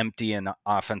as empty an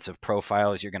offensive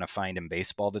profile as you're going to find in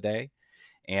baseball today.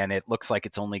 And it looks like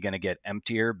it's only going to get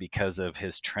emptier because of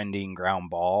his trending ground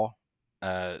ball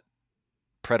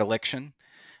predilection,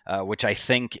 which I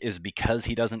think is because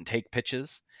he doesn't take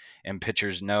pitches. And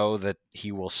pitchers know that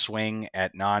he will swing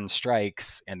at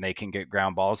non-strikes, and they can get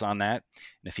ground balls on that.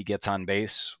 And if he gets on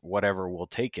base, whatever, will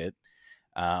take it.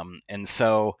 And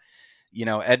so,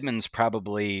 Edman's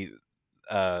probably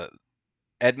Edman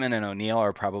and O'Neill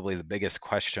are probably the biggest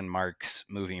question marks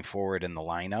moving forward in the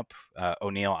lineup.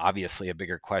 O'Neill, obviously a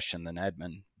bigger question than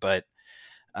Edman, but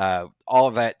all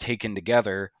of that taken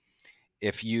together,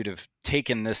 if you'd have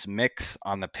taken this mix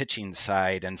on the pitching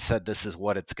side and said this is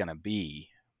what it's going to be,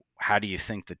 how do you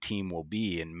think the team will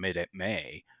be in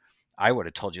mid-May? I would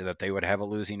have told you that they would have a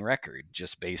losing record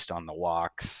just based on the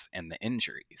walks and the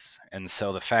injuries. And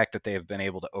so the fact that they have been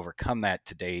able to overcome that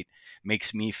to date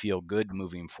makes me feel good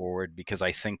moving forward, because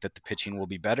I think that the pitching will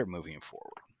be better moving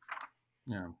forward.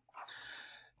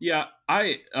 Yeah.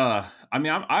 I'm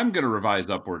going to revise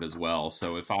upward as well.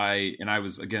 So I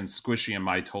was again squishy in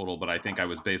my total, but I think I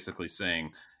was basically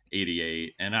saying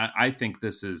 88. And I think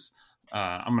this is,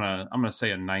 I'm going to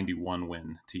say a 91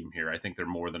 win team here. I think they're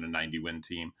more than a 90 win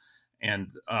team.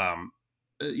 And,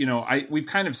 we've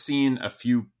kind of seen a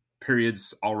few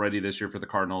periods already this year for the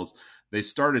Cardinals. They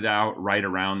started out right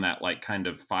around that, like, kind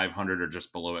of 500 or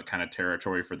just below it kind of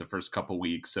territory for the first couple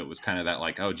weeks. So it was kind of that,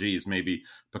 like, oh, geez, maybe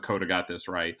Pacoda got this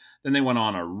right. Then they went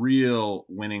on a real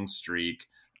winning streak,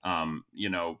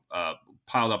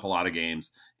 piled up a lot of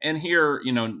games. And here,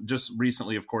 just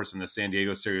recently, of course, in the San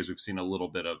Diego series, we've seen a little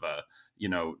bit of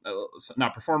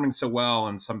not performing so well.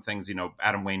 And some things,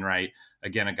 Adam Wainwright,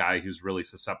 again, a guy who's really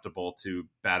susceptible to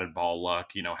batted ball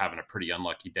luck, having a pretty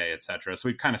unlucky day, etc. So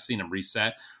we've kind of seen him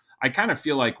reset. I kind of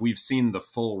feel like we've seen the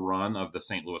full run of the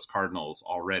St. Louis Cardinals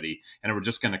already, and we're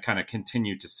just going to kind of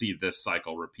continue to see this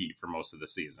cycle repeat for most of the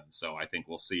season. So I think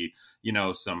we'll see,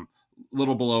 some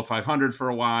little below 500 for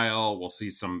a while. We'll see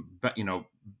some,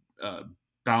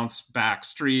 bounce back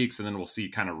streaks, and then we'll see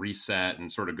kind of reset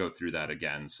and sort of go through that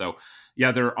again. So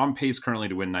yeah, they're on pace currently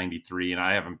to win 93, and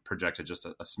I haven't projected just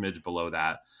a smidge below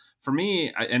that. For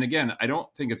me, and again, I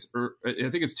think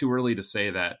it's too early to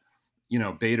say that,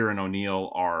 Bader and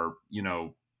O'Neill are,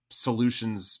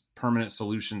 permanent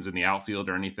solutions in the outfield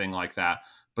or anything like that.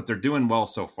 but they're doing well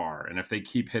so far. And if they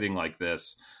keep hitting like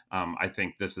this, I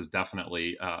think this is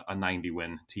definitely a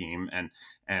 90-win team.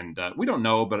 And we don't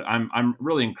know, but I'm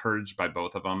really encouraged by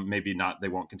both of them. Maybe not, they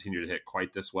won't continue to hit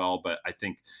quite this well, but I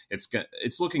think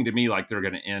it's looking to me like they're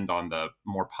going to end on the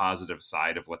more positive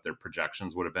side of what their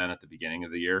projections would have been at the beginning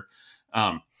of the year.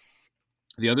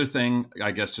 The other thing,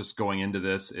 I guess, just going into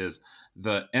this is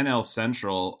the NL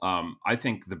Central. I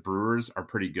think the Brewers are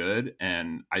pretty good,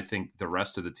 and I think the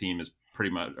rest of the team is pretty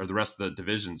much, or the rest of the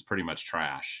division's pretty much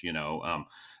trash.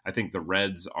 I think the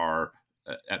Reds are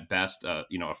at best, a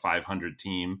 500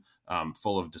 team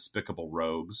full of despicable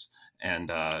rogues, and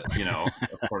of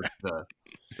course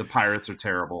the Pirates are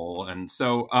terrible, and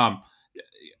so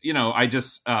I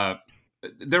just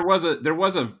there was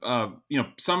a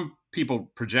some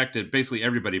people projected basically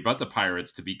everybody but the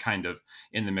Pirates to be kind of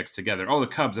in the mix together. Oh, the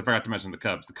Cubs, I forgot to mention the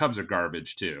Cubs. The Cubs are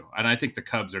garbage too. And I think the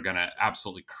Cubs are going to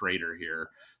absolutely crater here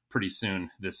pretty soon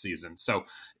this season. So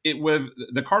with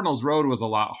the Cardinals road was a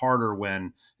lot harder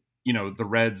when, the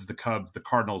Reds, the Cubs, the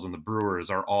Cardinals, and the Brewers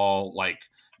are all like,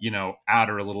 at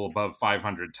or a little above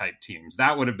 500 type teams.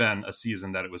 That would have been a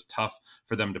season that it was tough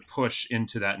for them to push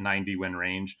into that 90-win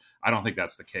range. I don't think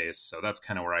that's the case. So that's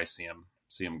kind of where I see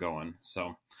them going.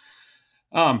 So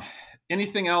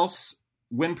anything else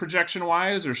win projection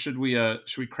wise, or should we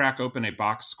crack open a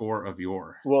box score of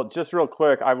your? Well, just real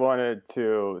quick, I wanted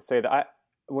to say that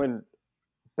when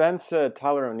Ben said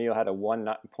Tyler O'Neill had a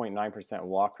 1.9%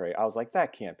 walk rate, I was like,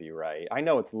 that can't be right. I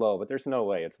know it's low, but there's no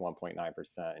way it's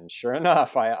 1.9%. And sure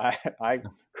enough, I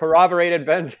corroborated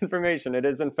Ben's information. It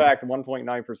is in fact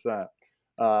 1.9%.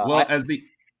 Well,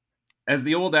 as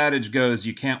the old adage goes,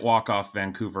 you can't walk off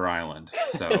Vancouver Island.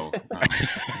 So,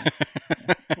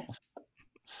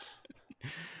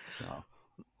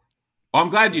 well, I'm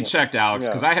glad you checked, Alex,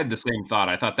 because I had the same thought.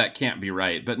 I thought that can't be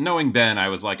right. But knowing Ben, I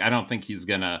was like, I don't think he's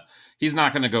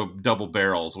not going to go double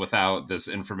barrels without this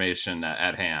information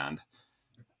at hand.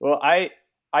 Well, I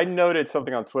noted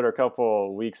something on Twitter a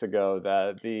couple weeks ago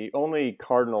that the only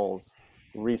Cardinals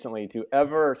recently to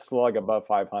ever slug above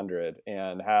 500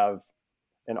 and have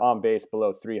an on base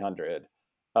below 300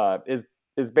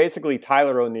 is basically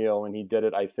Tyler O'Neill, and he did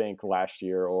it, I think, last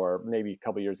year or maybe a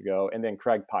couple years ago, and then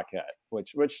Craig Paquette,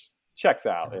 which checks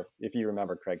out if you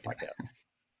remember Craig Paquette.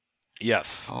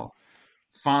 Yes. Oh,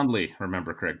 fondly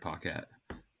remember Craig Paquette.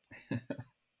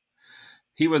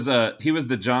 He was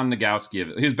the John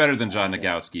Nagowski. He was better than John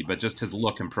Nagowski, but just his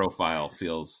look and profile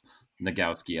feels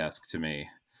Nagowski-esque to me.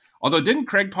 Although, didn't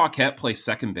Craig Paquette play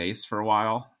second base for a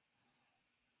while?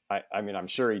 I mean, I'm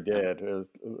sure he did.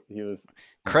 He was.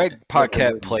 Craig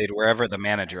Paquette played wherever the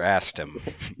manager asked him,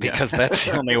 because that's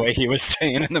the only way he was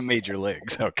staying in the major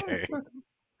leagues. Okay.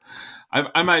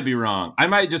 I might be wrong. I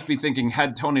might just be thinking,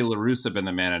 had Tony La Russa been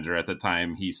the manager at the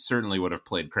time, he certainly would have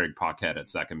played Craig Paquette at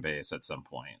second base at some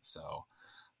point. So,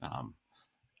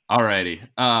 all righty.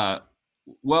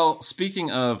 Well, speaking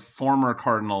of former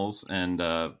Cardinals and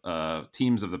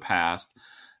teams of the past,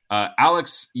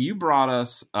 Alex, you brought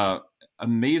us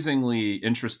amazingly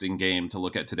interesting game to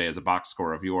look at today as a box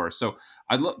score of yours. So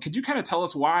could you kind of tell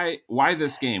us why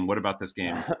this game? What about this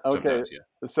game jumped out to you?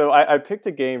 So I picked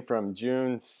a game from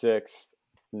June 6th,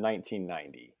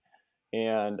 1990.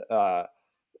 And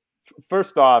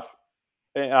first off,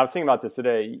 and I was thinking about this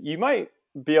today, you might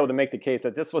be able to make the case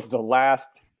that this was the last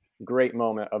great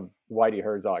moment of Whitey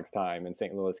Herzog's time in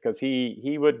St. Louis, because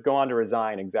he would go on to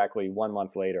resign exactly 1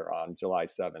 month later on July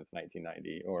 7th,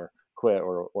 1990, or quit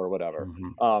or whatever.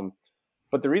 Mm-hmm.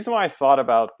 But the reason why I thought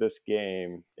about this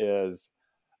game is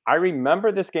I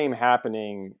remember this game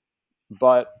happening,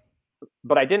 but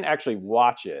I didn't actually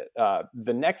watch it.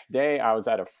 The next day I was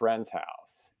at a friend's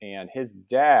house, and his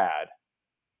dad,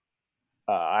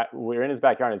 we were in his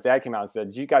backyard, and his dad came out and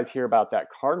said, "Did you guys hear about that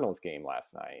Cardinals game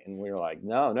last night?" And we were like,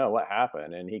 no, what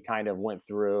happened? And he kind of went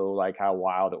through like how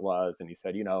wild it was. And he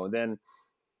said, then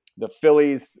the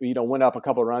Phillies, went up a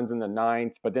couple of runs in the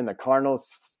ninth, but then the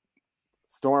Cardinals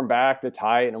stormed back to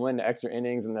tie it and win the extra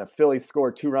innings, and the Phillies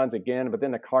scored 2 runs again, but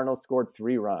then the Cardinals scored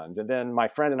 3 runs. And then my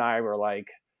friend and I were like,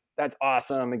 that's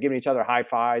awesome, and giving each other high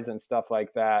fives and stuff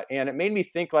like that. And it made me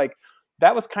think like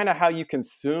that was kind of how you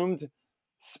consumed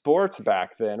sports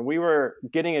back then. We were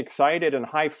getting excited and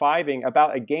high-fiving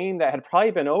about a game that had probably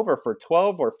been over for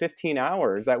 12 or 15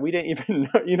 hours that we didn't even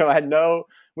know,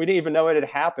 we didn't even know it had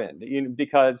happened,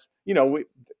 because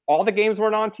all the games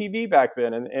weren't on TV back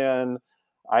then, and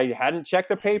I hadn't checked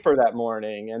the paper that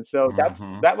morning. And so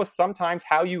that was sometimes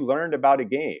how you learned about a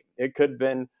game. It could have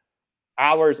been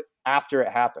hours after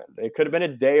it happened. It could have been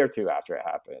a day or two after it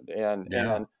happened.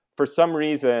 And for some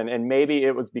reason, and maybe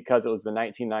it was because it was the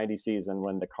 1990 season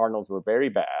when the Cardinals were very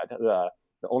bad,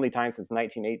 the only time since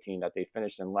 1918 that they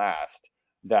finished in last,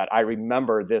 that I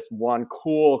remember this one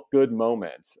cool, good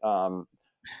moment.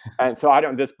 And so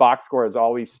this box score is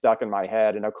always stuck in my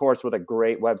head. And of course, with a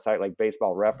great website like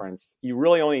Baseball Reference, you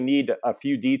really only need a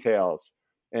few details,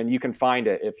 and you can find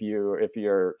it if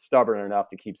you're stubborn enough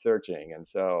to keep searching. And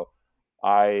so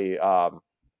I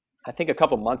think a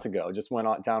couple months ago, just went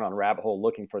down on a rabbit hole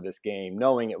looking for this game,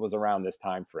 knowing it was around this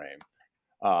time frame,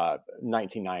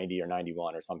 1990 or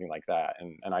 91 or something like that,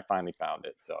 and I finally found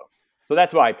it. So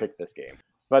that's why I picked this game.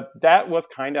 But that was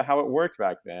kind of how it worked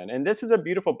back then. And this is a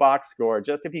beautiful box score.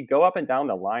 Just if you go up and down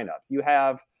the lineups, you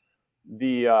have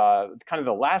the kind of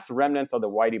the last remnants of the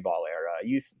Whitey Ball era.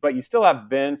 But you still have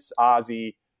Vince,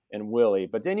 Ozzie, and Willie.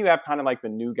 But then you have kind of like the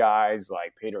new guys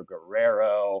like Pedro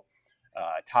Guerrero,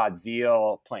 Todd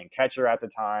Zeile playing catcher at the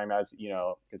time, as you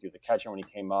know, because he was a catcher when he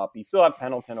came up. You still have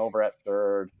Pendleton over at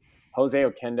third, Jose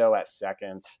Oquendo at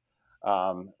second.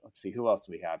 Let's see, who else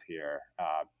do we have here?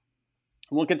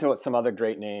 We'll get to some other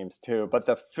great names too. But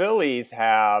the Phillies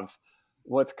have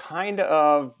what's kind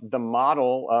of the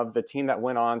model of the team that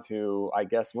went on to, I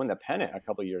guess, win the pennant a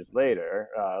couple years later,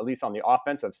 at least on the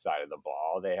offensive side of the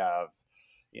ball. They have,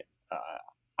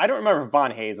 I don't remember if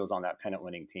Von Hayes was on that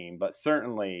pennant-winning team, but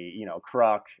certainly,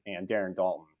 Kruk and Darren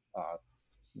Daulton,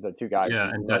 the two guys. Yeah,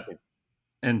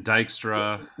 and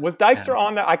Dykstra. Was Dykstra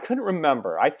on that? I couldn't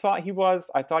remember. I thought he was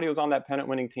on that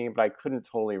pennant-winning team, but I couldn't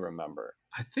totally remember.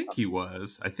 I think he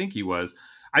was. I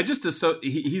just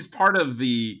he's part of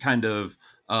the kind of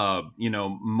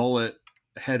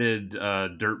mullet-headed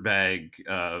dirtbag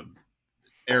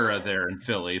era there in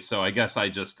Philly, so I guess I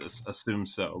just assume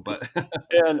so. But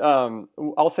and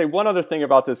I'll say one other thing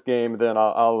about this game, then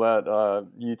I'll let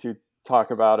you two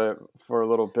talk about it for a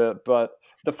little bit. But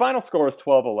the final score was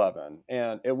 12-11,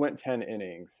 and it went 10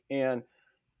 innings. And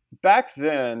back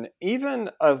then,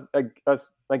 even a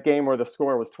game where the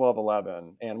score was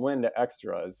 12-11 and went to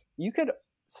extras, you could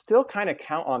still kind of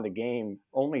count on the game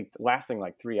only lasting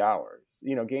like 3 hours.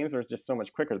 Games were just so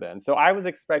much quicker then. So I was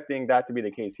expecting that to be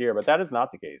the case here, but that is not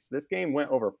the case. This game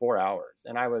went over 4 hours,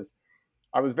 and I was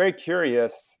very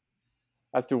curious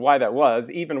as to why that was,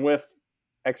 even with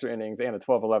extra innings and a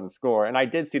 12-11 score. And I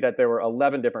did see that there were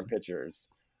 11 different pitchers,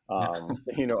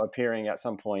 appearing at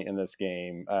some point in this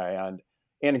game, and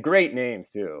great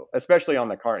names too, especially on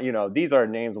the card. These are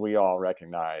names we all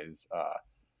recognize,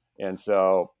 and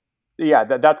so. Yeah,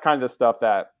 that's kind of the stuff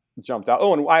that jumped out.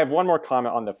 Oh, and I have one more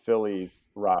comment on the Phillies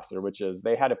roster, which is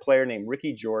they had a player named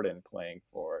Ricky Jordan playing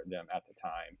for them at the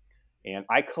time. And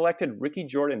I collected Ricky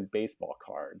Jordan baseball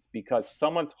cards because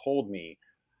someone told me,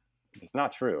 it's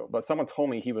not true, but someone told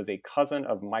me he was a cousin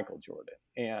of Michael Jordan.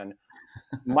 And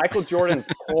Michael Jordan's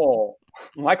pull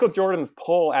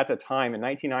at the time in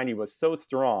 1990 was so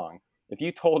strong. If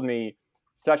you told me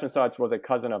such and such was a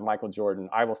cousin of Michael Jordan,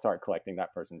 I will start collecting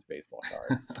that person's baseball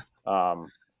card.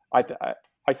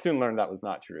 I soon learned that was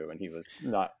not true, and he was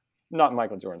not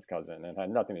Michael Jordan's cousin, and had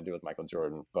nothing to do with Michael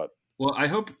Jordan. But well, I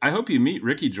hope you meet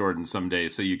Ricky Jordan someday,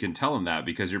 so you can tell him that,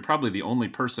 because you're probably the only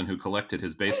person who collected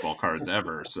his baseball cards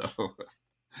ever. So,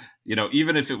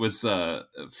 even if it was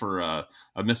for a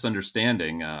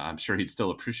misunderstanding, I'm sure he'd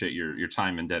still appreciate your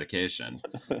time and dedication.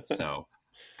 So.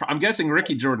 I'm guessing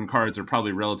Ricky Jordan cards are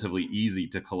probably relatively easy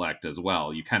to collect as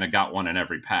well. You kind of got one in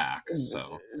every pack,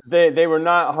 so they were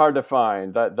not hard to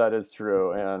find. That is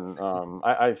true, and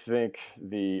I think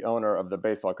the owner of the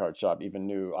baseball card shop even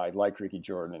knew I liked Ricky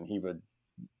Jordan, and he would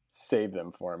save them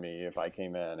for me if I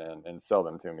came in and sell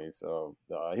them to me. So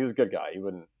he was a good guy. He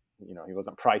wouldn't, he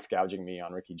wasn't price gouging me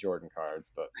on Ricky Jordan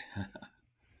cards, but.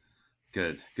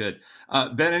 Good.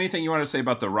 Ben, anything you want to say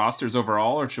about the rosters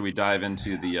overall, or should we dive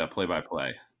into the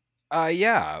play-by-play?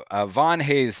 Von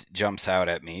Hayes jumps out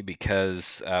at me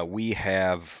because we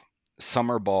have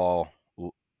summer ball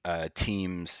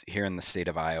teams here in the state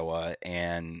of Iowa,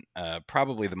 and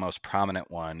probably the most prominent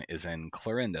one is in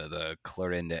Clarinda, the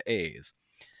Clarinda A's.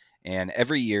 And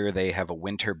every year they have a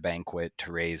winter banquet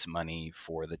to raise money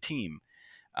for the team.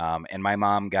 And my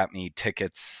mom got me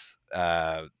tickets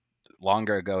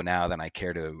longer ago now than I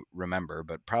care to remember,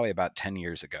 but probably about 10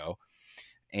 years ago.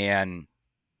 And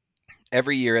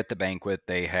every year at the banquet,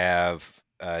 they have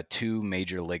two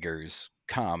major leaguers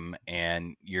come,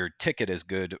 and your ticket is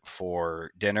good for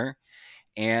dinner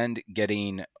and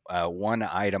getting one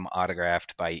item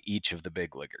autographed by each of the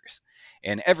big leaguers.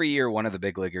 And every year, one of the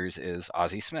big leaguers is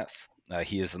Ozzie Smith.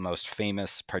 He is the most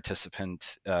famous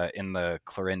participant in the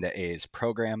Clarinda A's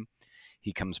program.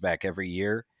 He comes back every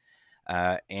year.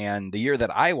 And the year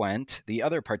that I went, the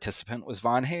other participant was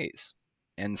Von Hayes.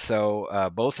 And so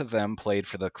both of them played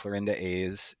for the Clarinda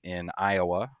A's in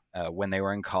Iowa when they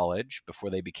were in college before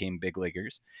they became big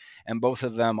leaguers. And both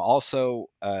of them also,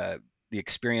 the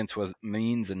experience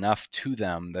means enough to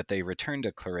them that they returned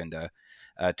to Clarinda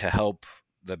to help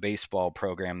the baseball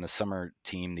program, the summer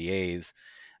team, the A's,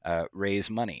 raise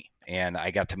money. And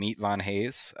I got to meet Von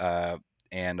Hayes,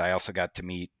 and I also got to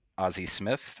meet Ozzie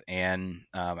Smith. And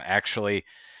actually,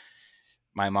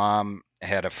 my mom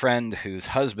had a friend whose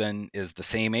husband is the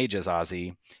same age as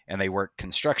Ozzie, and they worked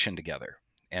construction together.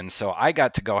 And so I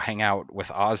got to go hang out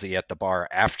with Ozzie at the bar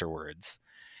afterwards.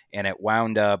 And it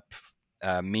wound up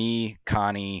me,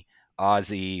 Connie,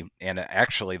 Ozzie, and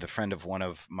actually the friend of one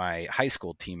of my high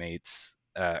school teammates,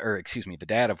 the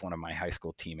dad of one of my high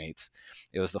school teammates.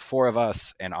 It was the four of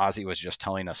us, and Ozzie was just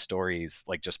telling us stories,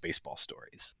 like just baseball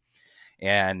stories.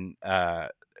 And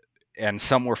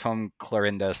some were from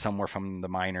Clarinda, some were from the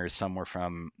minors, some were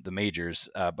from the majors.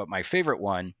 But my favorite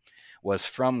one was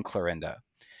from Clarinda.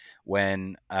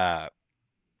 When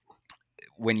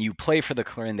you play for the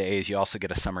Clarinda A's, you also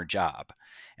get a summer job.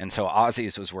 And so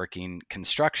Ozzie's was working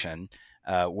construction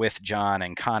with John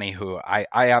and Connie, who I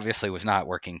obviously was not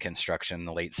working construction in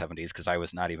the late 70s because I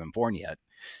was not even born yet.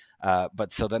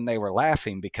 But so then they were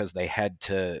laughing because they had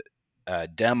to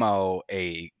demo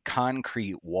a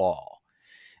concrete wall.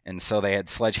 And so they had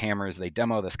sledgehammers, they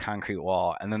demo this concrete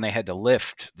wall, and then they had to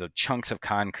lift the chunks of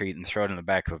concrete and throw it in the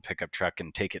back of a pickup truck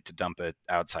and take it to dump it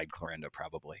outside Clarinda,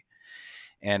 probably.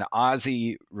 And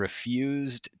Ozzie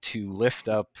refused to lift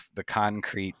up the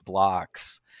concrete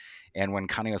blocks. And when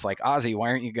Connie was like, Ozzie, why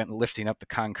aren't you lifting up the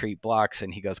concrete blocks?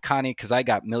 And he goes, Connie, because I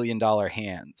got $1 million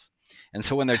hands. And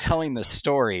so when they're telling this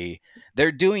story,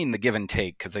 they're doing the give and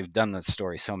take because they've done this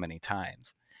story so many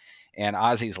times. And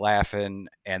Ozzie's laughing,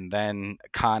 and then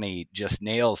Connie just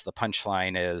nails the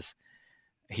punchline is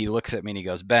he looks at me and he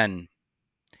goes, Ben,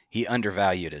 he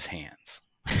undervalued his hands.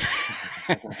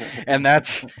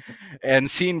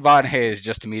 and seeing Von Hayes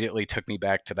just immediately took me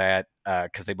back to that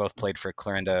because they both played for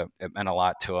Clarinda. It meant a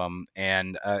lot to them.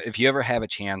 And if you ever have a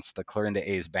chance, the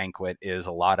Clarinda A's banquet is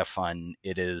a lot of fun.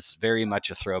 It is very much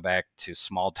a throwback to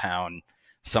small town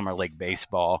summer league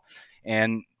baseball.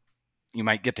 And you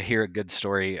might get to hear a good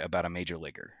story about a major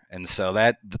leaguer. And so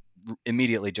that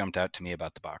immediately jumped out to me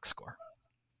about the box score.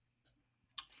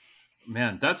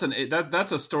 Man, that's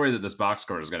a story that this box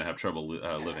score is going to have trouble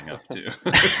living up to.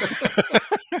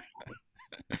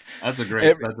 That's a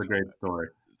great story.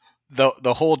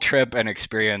 The whole trip and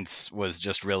experience was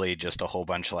just really just a whole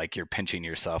bunch like you're pinching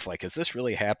yourself. Like, is this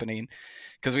really happening?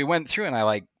 Because we went through and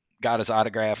I got his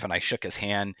autograph and I shook his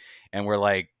hand and we're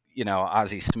like,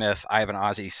 Ozzie Smith, I have an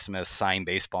Ozzie Smith signed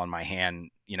baseball in my hand.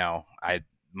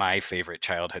 My favorite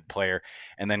childhood player.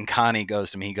 And then Connie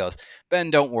goes to me, he goes,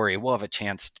 Ben, don't worry. We'll have a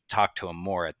chance to talk to him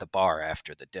more at the bar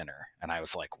after the dinner. And I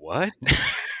was like, what?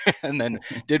 And then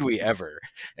did we ever?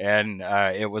 And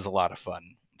it was a lot of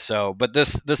fun. So, but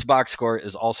this box score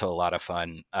is also a lot of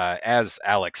fun. As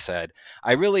Alex said,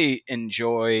 I really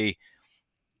enjoy,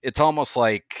 it's almost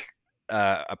like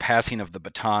a passing of the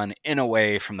baton in a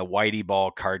way from the Whitey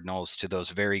Ball Cardinals to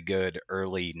those very good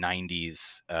early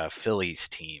 90s Phillies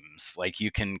teams. Like you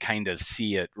can kind of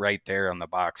see it right there on the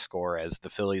box score as the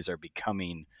Phillies are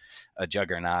becoming a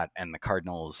juggernaut and the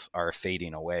Cardinals are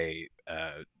fading away,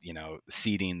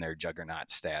 ceding their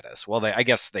juggernaut status. Well, I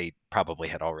guess they probably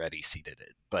had already ceded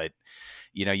it, but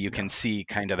you can see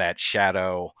kind of that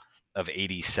shadow of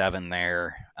 87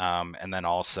 there. And then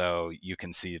also you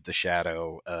can see the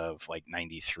shadow of like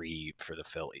 93 for the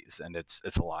Phillies. And it's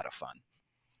a lot of fun.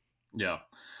 Yeah.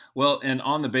 Well, and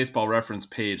on the Baseball Reference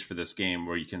page for this game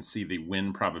where you can see the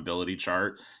win probability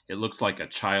chart, it looks like a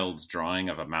child's drawing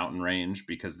of a mountain range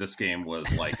because this game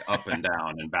was like up and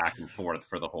down and back and forth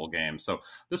for the whole game. So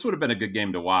this would have been a good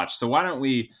game to watch. So why don't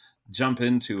we jump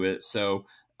into it? So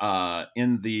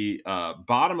in the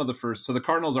bottom of the first, so the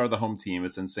Cardinals are the home team.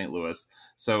 It's in St. Louis.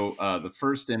 So the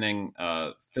first inning,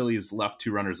 Phillies left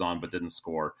 2 runners on but didn't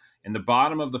score. In the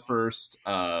bottom of the first,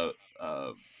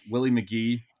 Willie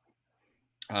McGee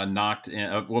knocked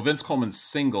in. Vince Coleman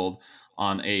singled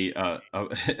on to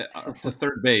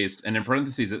third base, and in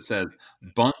parentheses it says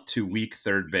bunt to weak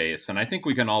third base, and I think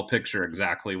we can all picture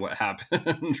exactly what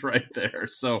happened right there.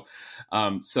 So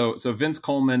Vince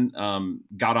Coleman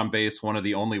got on base one of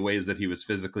the only ways that he was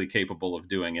physically capable of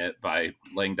doing it, by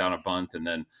laying down a bunt and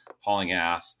then hauling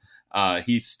ass.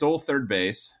 He stole third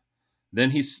base,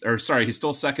 he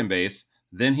stole second base,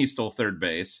 then he stole third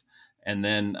base. And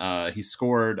then he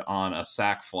scored on a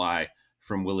sac fly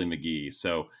from Willie McGee.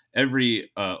 So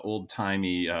every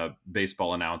old-timey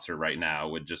baseball announcer right now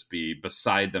would just be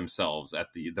beside themselves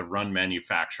at the run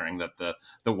manufacturing that the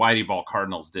Whitey Ball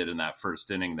Cardinals did in that first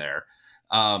inning there.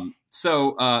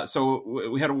 So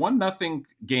we had a 1-0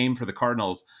 game for the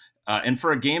Cardinals. And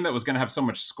for a game that was going to have so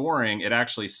much scoring, it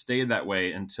actually stayed that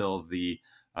way until the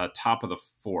top of the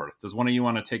fourth. Does one of you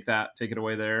want to take it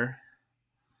away there?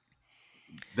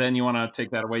 Ben, you want to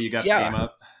take that away? You got the game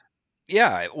up?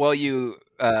 Yeah. Well,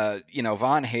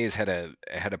 Von Hayes had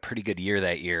a pretty good year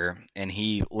that year, and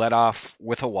he led off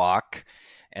with a walk,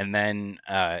 and then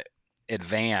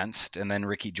advanced, and then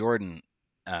Ricky Jordan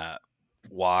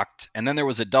walked, and then there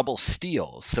was a double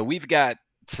steal. So we've got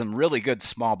some really good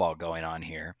small ball going on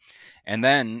here. And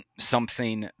then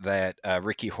something that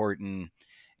Ricky Horton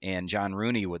and John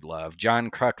Rooney would love.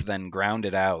 John Kruk then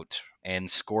grounded out and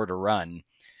scored a run.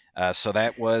 So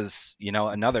that was,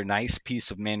 another nice piece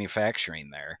of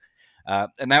manufacturing there.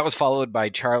 And that was followed by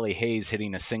Charlie Hayes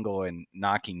hitting a single and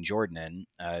knocking Jordan in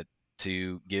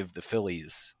to give the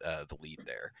Phillies the lead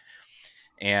there.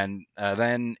 And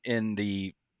then in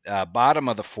the bottom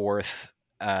of the fourth,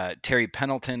 Terry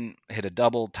Pendleton hit a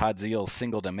double. Todd Zeal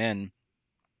singled him in.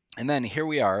 And then here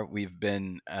we are. We've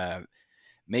been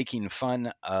making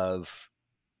fun of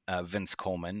Vince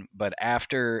Coleman, but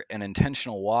after an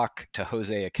intentional walk to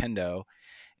Jose Oquendo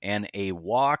and a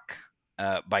walk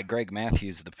by Greg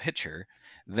Matthews, the pitcher,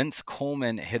 Vince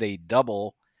Coleman hit a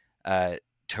double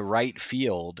to right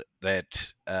field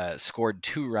that scored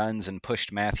 2 runs and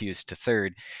pushed Matthews to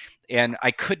third. And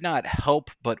I could not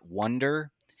help but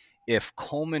wonder if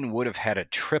Coleman would have had a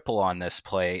triple on this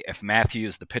play if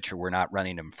Matthews, the pitcher, were not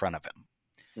running in front of him.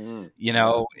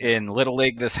 In Little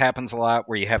League, this happens a lot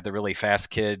where you have the really fast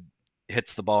kid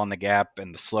hits the ball in the gap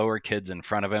and the slower kid's in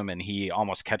front of him and he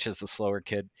almost catches the slower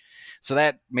kid. So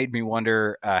that made me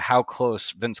wonder how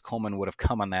close Vince Coleman would have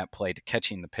come on that play to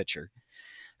catching the pitcher.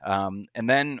 And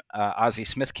then Ozzie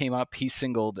Smith came up. He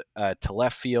singled to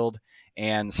left field,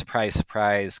 and surprise,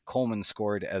 surprise, Coleman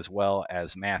scored as well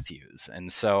as Matthews.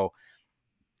 And so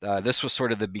this was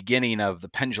sort of the beginning of the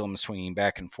pendulum swinging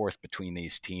back and forth between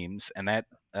these teams, and that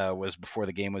was before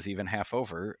the game was even half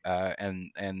over.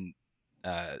 And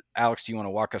Alex, do you want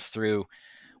to walk us through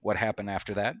what happened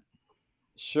after that?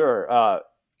 Sure.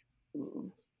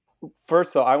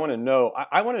 First, though, I want to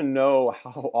know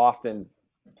how often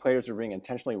players were being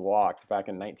intentionally walked back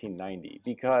in 1990,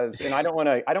 because, and I don't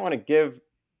want to give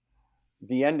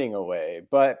the ending away,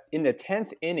 but in the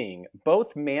 10th inning,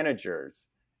 both managers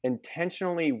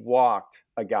intentionally walked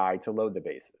a guy to load the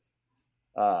bases.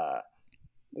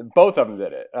 Both of them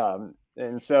did it.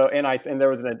 And there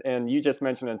was and you just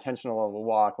mentioned intentional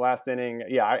walk last inning.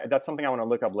 Yeah, that's something I want to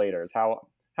look up later, is how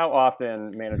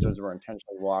often managers were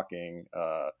intentionally walking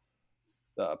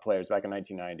players back in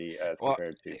 1990 as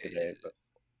compared to today.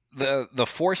 But the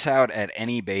force out at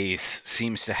any base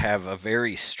seems to have a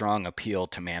very strong appeal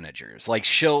to managers. Like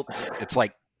Schilt,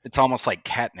 it's almost like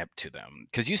catnip to them,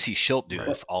 because you see Schilt do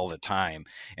this all the time,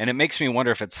 and it makes me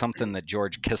wonder if it's something that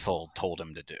George Kissel told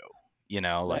him to do. You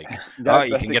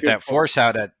can get that force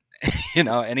out at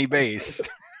any base.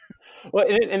 Well,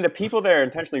 and the people that are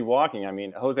intentionally walking, I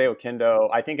mean, Jose Oquendo,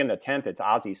 I think in the 10th, it's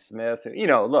Ozzie Smith.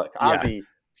 Look,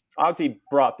 Ozzie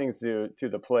brought things to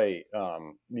the plate,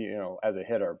 as a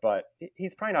hitter, but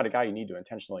he's probably not a guy you need to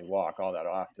intentionally walk all that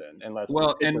often, unless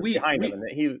behind him,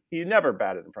 and he never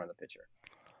batted in front of the pitcher.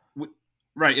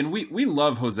 Right, and we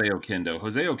love Jose Oquendo.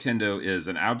 Jose Oquendo is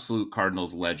an absolute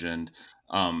Cardinals legend.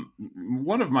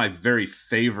 One of my very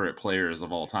favorite players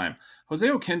of all time. Jose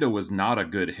Oquendo was not a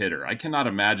good hitter. I cannot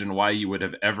imagine why you would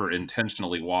have ever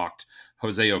intentionally walked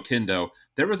Jose Oquendo.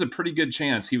 There was a pretty good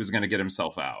chance he was going to get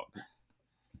himself out.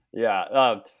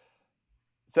 Yeah.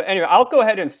 So anyway, I'll go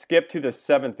ahead and skip to the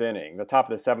 7th inning, the top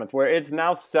of the 7th, where it's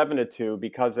now 7-2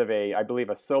 because of I believe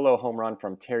a solo home run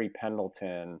from Terry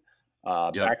Pendleton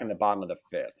back in the bottom of the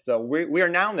 5th. So we are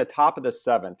now in the top of the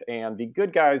 7th, and the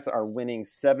good guys are winning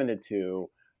 7-2.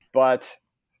 But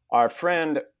our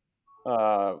friend,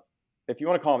 if you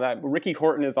want to call him that, Ricky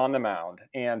Horton is on the mound,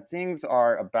 and things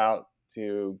are about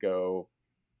to go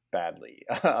badly.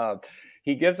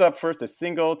 He gives up first a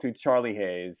single to Charlie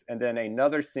Hayes, and then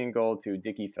another single to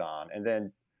Dickie Thon. And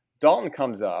then Dalton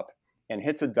comes up and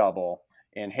hits a double,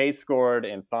 and Hayes scored,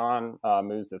 and Thon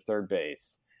moves to third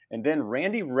base. And then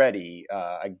Randy Reddy,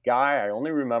 a guy I only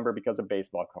remember because of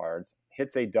baseball cards,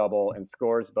 hits a double and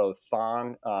scores both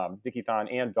Dickie Thon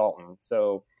and Dalton.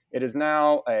 So it is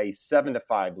now a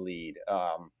 7-5 lead.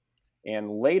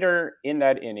 And later in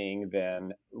that inning,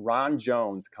 then Ron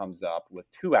Jones comes up with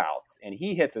 2 outs, and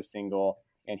he hits a single,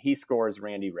 and he scores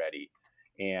Randy Reddy.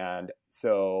 And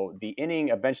so the inning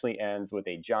eventually ends with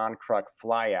a John Kruk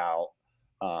flyout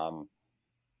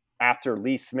after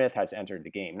Lee Smith has entered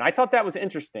the game. And I thought that was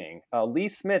interesting. Lee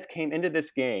Smith came into this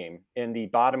game in the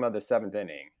bottom of the seventh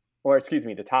inning, or excuse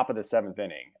me, the top of the seventh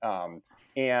inning.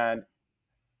 And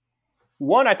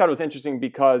one, I thought it was interesting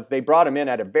because they brought him in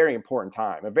at a very important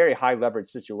time, a very high leverage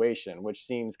situation, which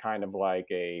seems kind of like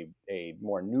a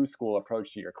more new school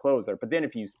approach to your closer. But then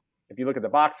if you look at the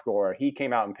box score, he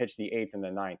came out and pitched the eighth and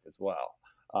the ninth as well.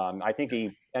 I think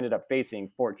he ended up facing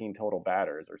 14 total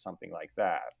batters or something like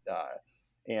that.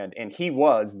 And he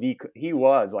was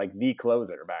like the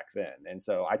closer back then. And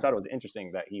so I thought it was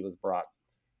interesting that he was brought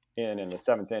in the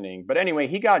seventh inning. But anyway,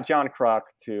 he got John Kruk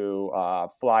to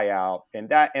fly out, and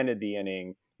that ended the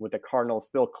inning with the Cardinals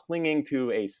still clinging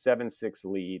to a 7-6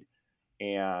 lead.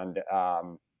 And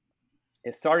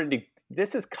it started to,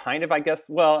 this is kind of, I guess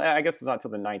it's not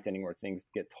until the ninth inning where things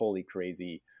get totally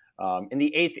crazy. In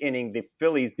the eighth inning, the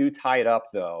Phillies do tie it up,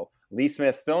 though. Lee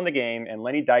Smith still in the game, and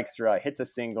Lenny Dykstra hits a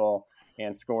single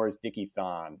and scores Dickie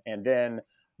Thon. And then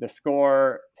the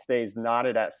score stays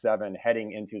knotted at 7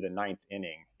 heading into the ninth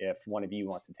inning, if one of you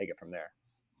wants to take it from there.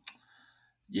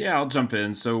 Yeah, I'll jump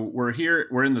in. So we're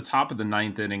in the top of the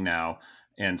ninth inning now.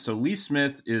 And so Lee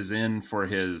Smith is in for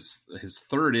his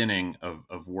third inning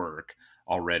of work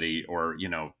already, or,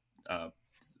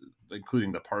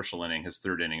 including the partial inning, his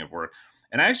third inning of work.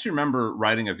 And I actually remember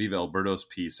writing a Viva Alberto's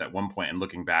piece at one point and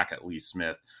looking back at Lee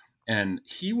Smith. And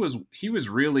he was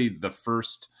really the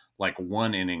first like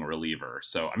one inning reliever.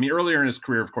 So, I mean, earlier in his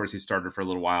career, of course, he started for a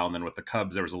little while. And then with the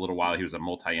Cubs, there was a little while he was a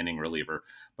multi-inning reliever.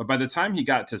 But by the time he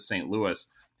got to St. Louis,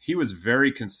 he was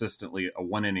very consistently a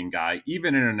one inning guy,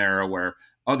 even in an era where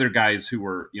other guys who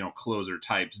were, closer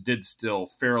types did still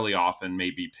fairly often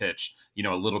maybe pitch,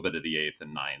 a little bit of the eighth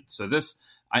and ninth. So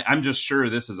I'm just sure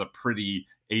this is a pretty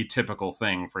atypical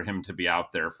thing for him to be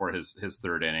out there for his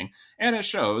third inning. And it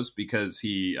shows because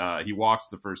he walks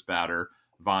the first batter,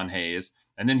 Von Hayes,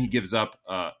 and then he gives up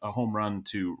a home run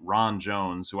to Ron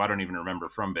Jones, who I don't even remember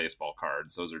from baseball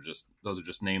cards. Those are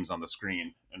just names on the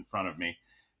screen in front of me.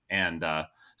 And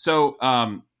so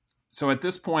at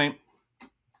this point,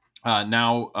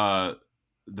 now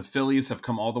the Phillies have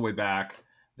come all the way back.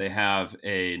 They have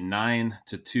a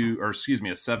 9-2, or excuse me,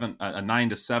 a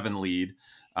 9-7 lead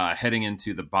heading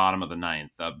into the bottom of the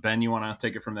ninth. Ben, you want to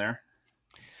take it from there?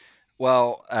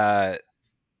 Well,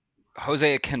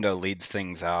 Jose Oquendo leads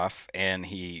things off, and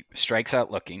he strikes out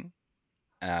looking.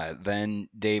 Then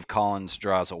Dave Collins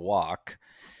draws a walk,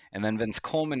 and then Vince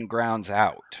Coleman grounds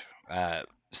out.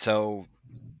 So,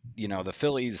 the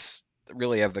Phillies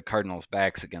really have the Cardinals'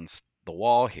 backs against the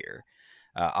wall here.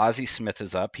 Ozzie Smith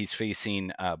is up. He's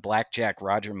facing Blackjack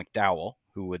Roger McDowell,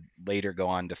 who would later go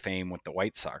on to fame with the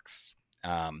White Sox.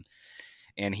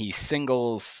 And he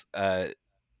singles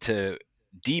to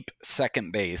deep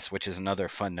second base, which is another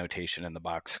fun notation in the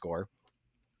box score,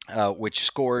 which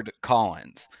scored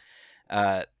Collins.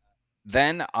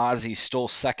 Then Ozzie stole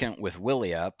second with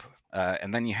Willie up,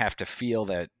 and then you have to feel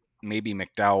that maybe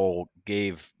McDowell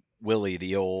gave Willie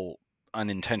the old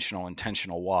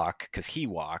intentional walk because he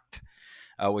walked,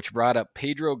 which brought up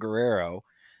Pedro Guerrero,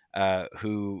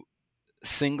 who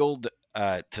singled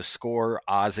to score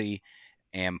Ozzie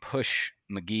and push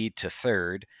McGee to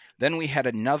third. Then we had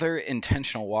another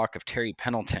intentional walk of Terry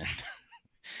Pendleton.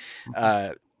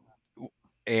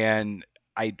 And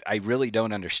I really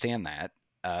don't understand that.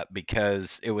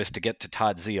 Because it was to get to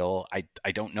Todd Zeile.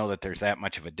 I don't know that there's that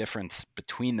much of a difference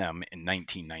between them in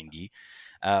 1990,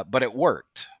 but it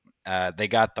worked. They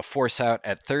got the force out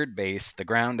at third base, the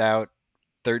ground out,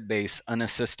 third base,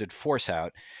 unassisted force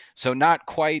out. So not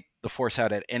quite the force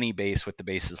out at any base with the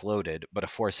bases loaded, but a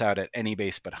force out at any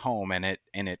base but home, and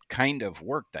it kind of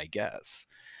worked, I guess,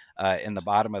 in the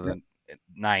bottom of the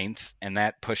ninth, and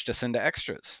that pushed us into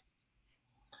extras.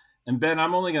 And Ben,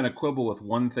 I'm only going to quibble with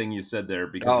one thing you said there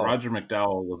because Roger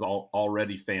McDowell was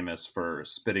already famous for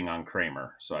spitting on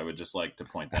Kramer. So I would just like to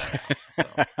point that out. So,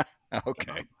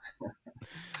 okay.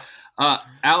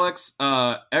 Alex,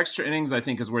 extra innings, I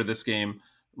think, is where this game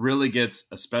really gets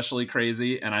especially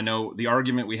crazy. And I know the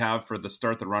argument we have for the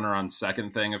start the runner on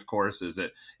second thing, of course, is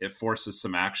it forces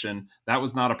some action. That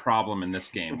was not a problem in this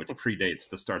game, which predates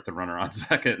the start the runner on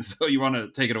second. So you want to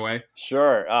take it away?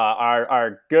 Sure.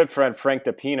 Our good friend Frank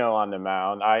DiPino on the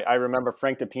mound. I remember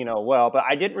Frank DiPino well, but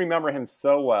I didn't remember him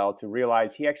so well to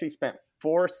realize he actually spent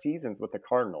 4 seasons with the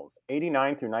Cardinals,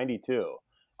 89 through 92.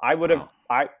 I would have,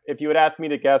 if you had asked me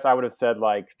to guess, I would have said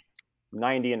like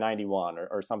 90 and 91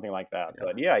 or something like that. Yeah.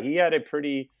 But yeah, he had a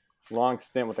pretty long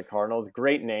stint with the Cardinals.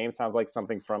 Great name. Sounds like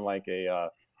something from like the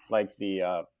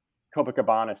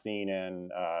Copacabana scene in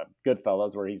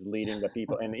Goodfellas, where he's leading the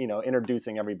people and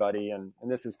introducing everybody. And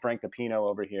this is Frank DiPino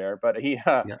over here, but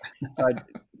Yeah.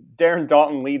 Darren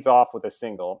Daulton leads off with a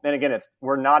single. And again,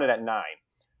 we're knotted at 9.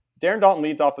 Darren Daulton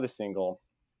leads off with a single.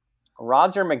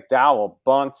 Roger McDowell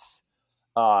bunts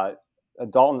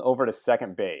Daulton over to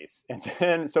second base, and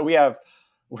then so we have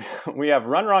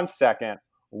runner on second,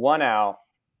 1 out.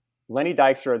 Lenny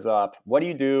Dykstra is up. What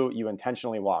do? You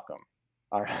intentionally walk him.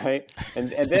 All right,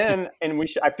 and then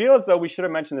I feel as though we should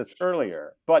have mentioned this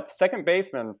earlier, but second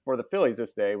baseman for the Phillies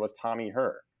this day was Tommy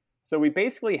Herr. So we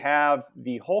basically have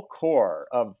the whole core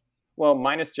of, well,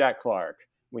 minus Jack Clark,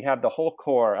 we have the whole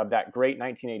core of that great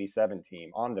 1987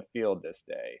 team on the field this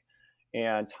day.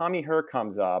 And Tommy Herr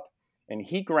comes up and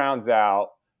he grounds out,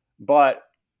 but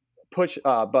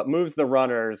moves the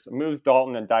runners, moves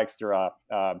Daulton and Dykstra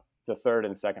to third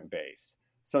and second base.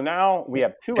 So now we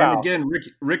have 2 outs. And again,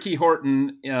 Ricky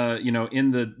Horton,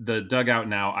 in the dugout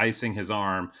now, icing his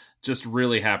arm, just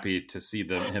really happy to see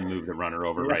him move the runner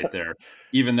over right there,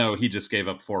 even though he just gave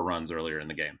up 4 runs earlier in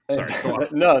the game. Sorry, go on.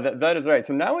 No, that is right.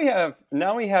 So now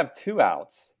we have 2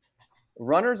 outs,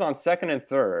 runners on second and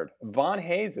third. Von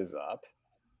Hayes is up.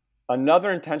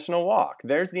 Another intentional walk.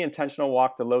 There's the intentional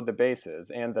walk to load the bases,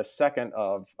 and the second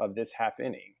of this half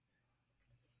inning.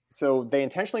 So they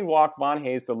intentionally walk Von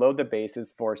Hayes to load the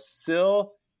bases for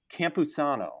Sil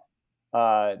Campusano.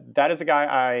 That is a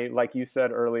guy like you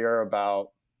said earlier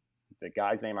about the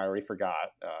guy's name I already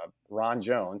forgot, Ron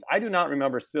Jones. I do not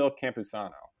remember Sil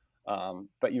Campusano.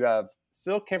 But you have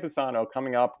Sil Campusano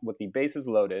coming up with the bases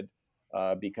loaded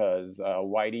because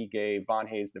Whitey gave Von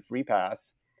Hayes the free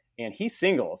pass. And he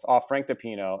singles off Frank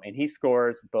DiPino, and he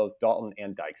scores both Daulton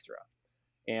and Dykstra.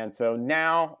 And so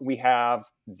now we have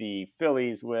the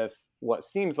Phillies with what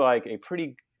seems like a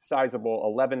pretty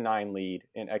sizable 11-9 lead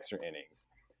in extra innings.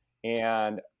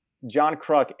 And John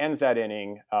Kruk ends that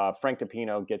inning. Frank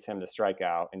DiPino gets him to strike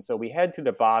out. And so we head to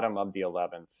the bottom of the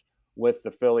 11th with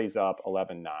the Phillies up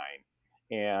 11-9.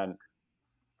 And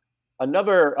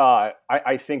another,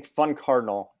 I think, fun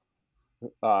Cardinal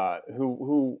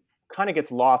who kind of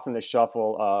gets lost in the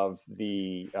shuffle of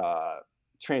the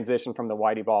transition from the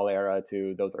Whitey Ball era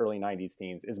to those early 90s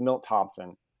teams is Milt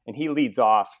Thompson. And he leads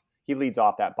off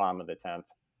that bottom of the 10th.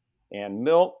 And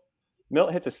Milt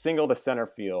hits a single to center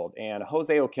field, and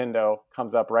Jose Oquendo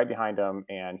comes up right behind him,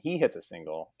 and he hits a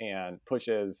single and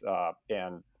pushes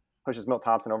Milt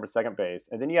Thompson over second base.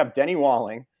 And then you have Denny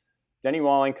Walling. Denny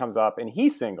Walling comes up, and he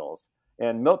singles,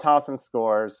 and Milt Thompson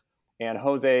scores, and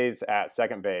Jose's at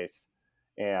second base.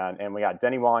 And we got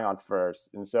Denny Walling on first.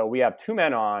 And so we have 2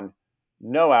 men on,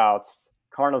 no outs.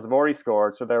 Cardinals have already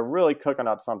scored, so they're really cooking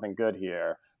up something good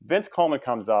here. Vince Coleman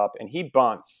comes up, and he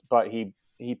bunts, but he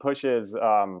pushes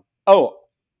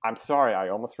I'm sorry, I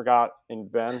almost forgot.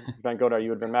 And Ben Godar, you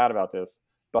would have been mad about this.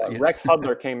 But Rex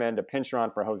Hudler came in to pinch run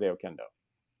for Jose Oquendo.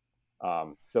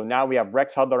 So now we have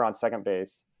Rex Hudler on second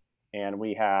base, and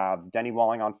we have Denny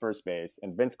Walling on first base,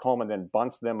 and Vince Coleman then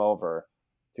bunts them over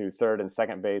to third and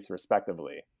second base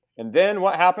respectively. And then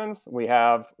what happens? We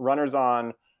have runners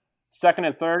on second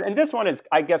and third. And this one is,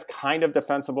 I guess, kind of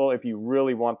defensible if you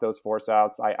really want those force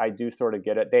outs. I do sort of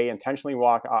get it. They intentionally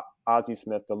walk Ozzie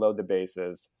Smith to load the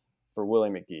bases for Willie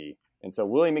McGee. And so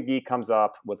Willie McGee comes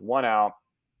up with 1 out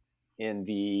in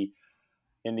the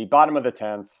bottom of the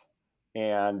 10th,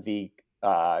 and the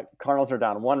Cardinals are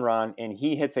down 1 run, and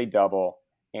he hits a double,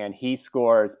 and he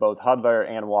scores both Hudler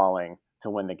and Walling to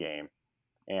win the game.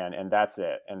 And that's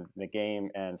it. And the game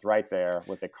ends right there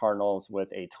with the Cardinals with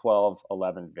a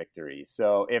 12-11 victory.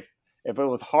 So if it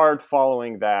was hard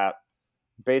following that,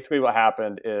 basically what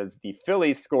happened is the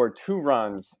Phillies scored 2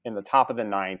 runs in the top of the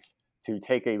 9th to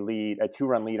take a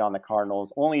 2-run lead on the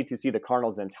Cardinals, only to see the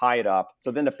Cardinals then tie it up. So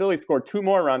then the Phillies scored 2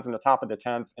 more runs in the top of the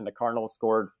 10th, and the Cardinals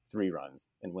scored 3 runs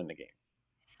and win the game.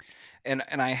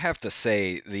 And I have to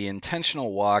say, the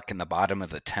intentional walk in the bottom of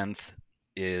the 10th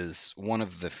is one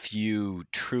of the few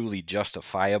truly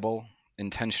justifiable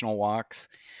intentional walks,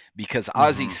 because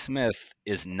Ozzie Smith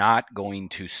is not going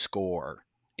to score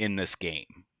in this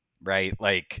game, right?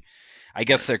 Like, I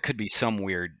guess there could be some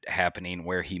weird happening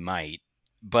where he might,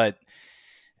 but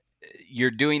you're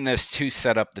doing this to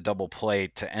set up the double play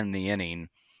to end the inning.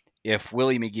 If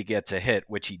Willie McGee gets a hit,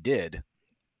 which he did,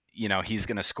 he's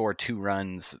going to score 2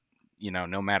 runs,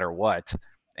 no matter what.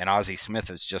 And Ozzie Smith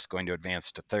is just going to advance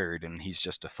to third, and he's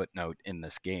just a footnote in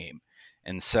this game.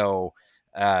 And so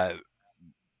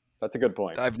that's a good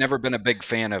point. I've never been a big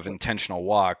fan of intentional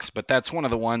walks, but that's one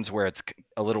of the ones where it's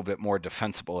a little bit more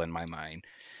defensible in my mind.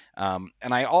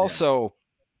 And I also,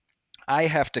 I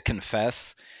have to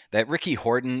confess that Ricky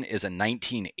Horton is a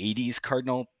 1980s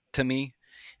Cardinal to me.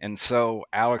 And so,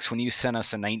 Alex, when you sent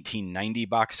us a 1990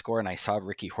 box score and I saw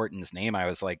Ricky Horton's name, I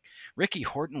was like, Ricky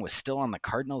Horton was still on the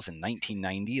Cardinals in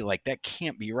 1990? Like, that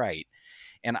can't be right.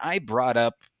 And I brought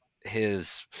up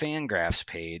his Fangraphs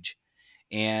page,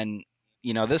 and,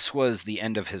 this was the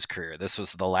end of his career. This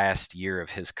was the last year of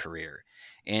his career.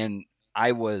 And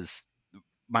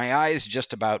my eyes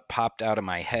just about popped out of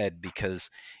my head because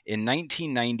in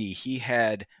 1990, he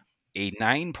had a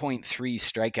 9.3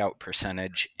 strikeout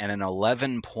percentage and an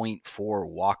 11.4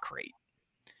 walk rate.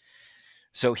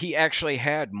 So he actually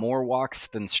had more walks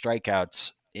than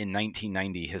strikeouts in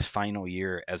 1990, his final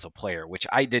year as a player, which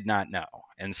I did not know.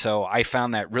 And so I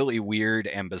found that really weird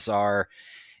and bizarre.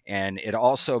 And it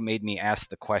also made me ask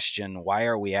the question, why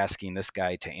are we asking this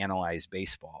guy to analyze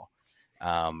baseball?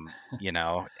 What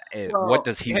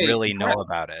does he really know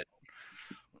about it?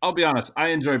 I'll be honest. I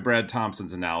enjoy Brad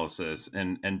Thompson's analysis,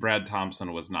 and Brad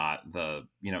Thompson was not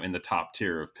in the top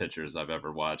tier of pitchers I've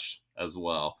ever watched as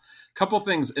well. A couple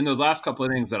things in those last couple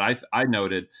of innings that I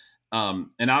noted. And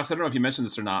Alex, I don't know if you mentioned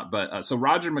this or not, but so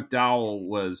Roger McDowell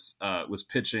was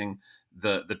pitching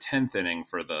the 10th inning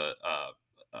for the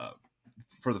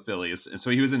Phillies. And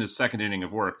so he was in his second inning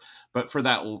of work. But for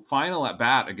that final at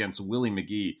bat against Willie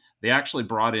McGee, they actually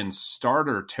brought in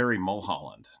starter Terry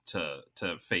Mulholland to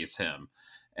face him.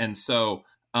 And so,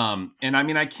 and I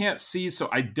mean, I can't see,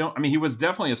 he was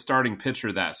definitely a starting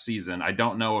pitcher that season. I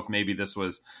don't know if maybe this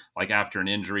was like after an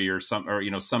injury or some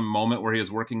moment where he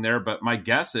was working there, but my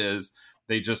guess is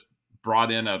they just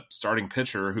brought in a starting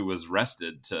pitcher who was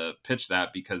rested to pitch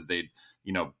that because they'd,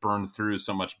 burned through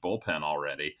so much bullpen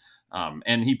already.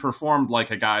 And he performed like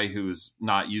a guy who's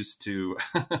not used to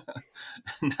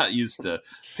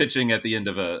pitching at the end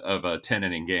of a 10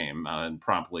 inning game, and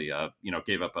promptly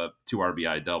gave up a 2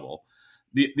 RBI double.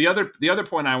 The other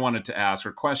point I wanted to ask,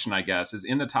 or question I guess, is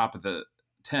in the top of the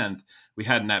 10th, we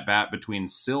had an at bat between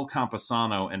Sil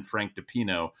Campusano and Frank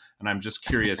DiPino, and I'm just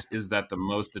curious, is that the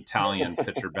most Italian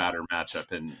pitcher batter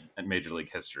matchup in Major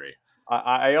League history?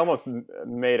 I almost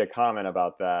made a comment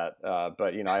about that,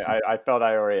 but I felt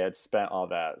I already had spent all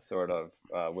that sort of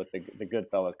with the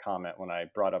Goodfellas comment when I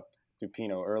brought up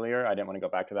DiPino earlier. I didn't want to go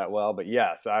back to that well, but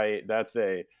yes, that's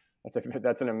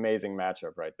an amazing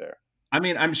matchup right there. I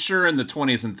mean, I'm sure in the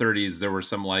 20s and 30s there were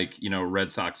some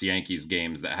Red Sox Yankees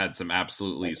games that had some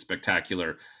absolutely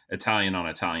spectacular Italian on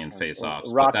Italian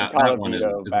face-offs, but that one is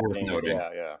worth noting.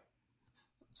 Yeah.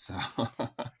 So.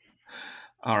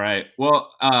 All right.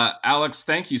 Well, Alex,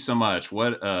 thank you so much.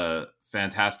 What a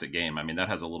fantastic game. I mean, that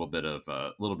has a little bit of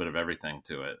everything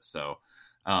to it. So,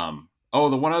 the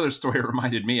one other story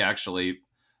reminded me, actually,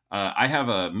 I have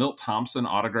a Milt Thompson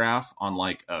autograph on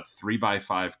like a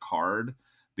 3x5 card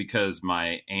because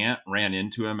my aunt ran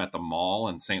into him at the mall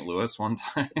in St. Louis one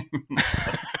time.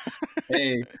 Like,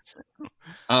 hey,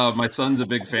 my son's a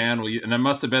big fan. And it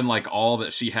must have been like all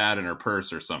that she had in her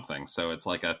purse or something. So it's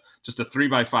like just a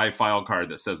 3x5 file card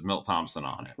that says Milt Thompson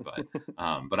on it.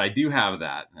 But I do have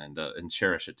that and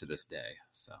cherish it to this day.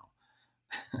 So,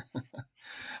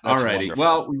 all righty.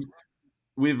 Well,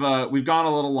 we've gone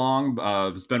a little long.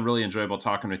 It's been really enjoyable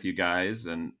talking with you guys.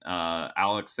 And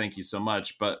Alex, thank you so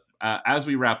much. But as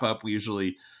we wrap up, we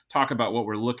usually talk about what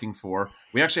we're looking for.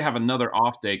 We actually have another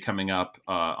off day coming up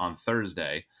on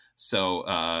Thursday. So,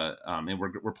 and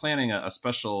we're planning a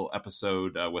special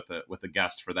episode with a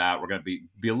guest for that. We're going to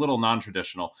be a little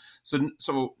non-traditional.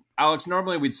 So Alex,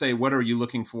 normally we'd say, what are you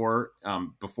looking for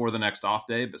before the next off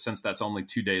day? But since that's only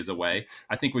 2 days away,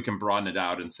 I think we can broaden it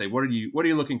out and say, what are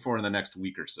you looking for in the next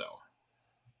week or so?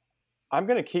 I'm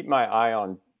going to keep my eye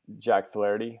on Jack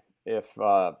Flaherty. If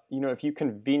you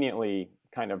conveniently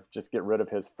kind of just get rid of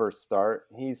his first start,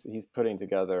 he's putting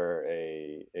together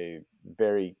a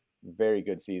very, very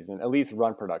good season, at least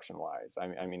run production wise.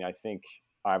 I mean, I think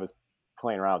I was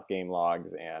playing around with game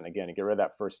logs, and again, to get rid of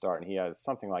that first start, and he has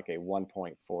something like a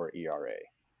 1.4 ERA,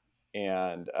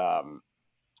 and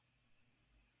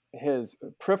his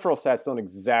peripheral stats don't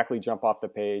exactly jump off the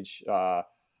page. I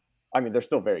mean, they're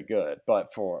still very good,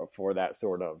 but for that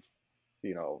sort of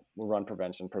run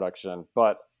prevention production.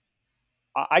 But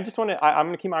I'm going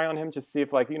to keep my eye on him to see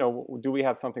if do we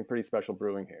have something pretty special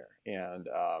brewing here, and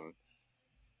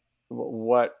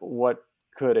what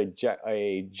could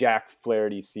a Jack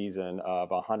Flaherty season of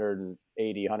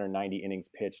 180, 190 innings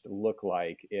pitched look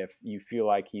like if you feel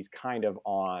like he's kind of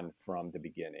on from the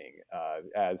beginning?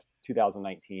 As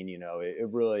 2019,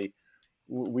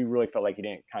 we really felt like he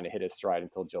didn't kind of hit his stride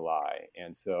until July.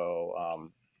 And so,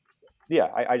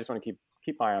 I just want to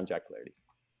keep my eye on Jack Flaherty.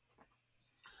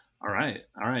 All right.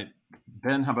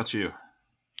 Ben, how about you?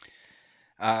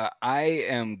 I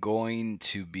am going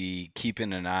to be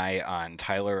keeping an eye on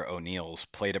Tyler O'Neill's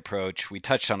plate approach. We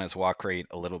touched on his walk rate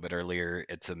a little bit earlier.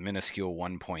 It's a minuscule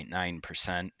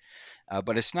 1.9%,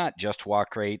 but it's not just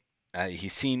walk rate. He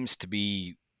seems to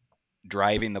be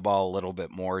driving the ball a little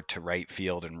bit more to right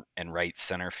field and right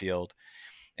center field.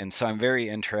 And so I'm very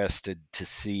interested to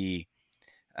see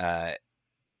uh,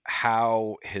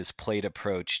 how his plate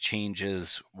approach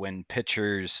changes when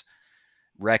pitchers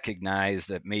recognize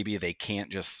that maybe they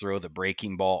can't just throw the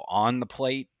breaking ball on the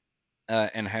plate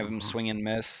and have him swing and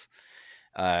miss,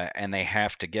 and they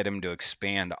have to get him to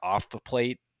expand off the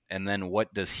plate. And then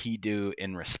what does he do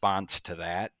in response to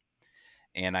that?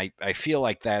 And I feel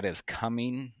like that is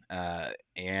coming,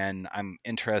 and I'm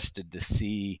interested to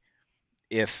see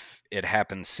if it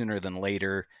happens sooner than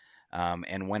later,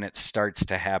 and when it starts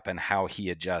to happen, how he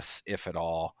adjusts, if at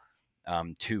all,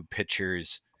 to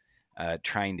pitchers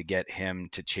trying to get him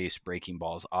to chase breaking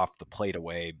balls off the plate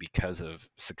away because of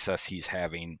success he's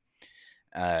having.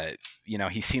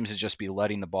 He seems to just be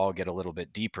letting the ball get a little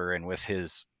bit deeper, and with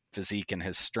his physique and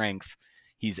his strength,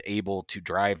 he's able to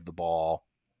drive the ball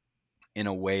in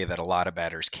a way that a lot of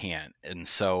batters can't. And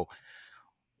so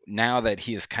now that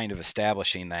he is kind of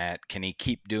establishing that, can he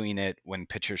keep doing it when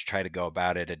pitchers try to go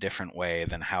about it a different way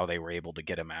than how they were able to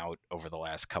get him out over the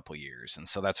last couple of years? And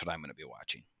so that's what I'm going to be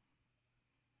watching.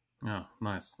 Oh,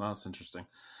 nice. That's interesting.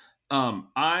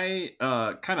 I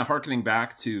kind of hearkening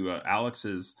back to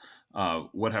Alex's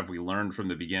what have we learned from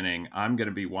the beginning. I'm going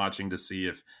to be watching to see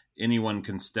if anyone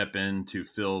can step in to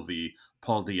fill the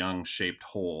Paul DeJong shaped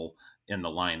hole in the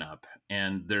lineup.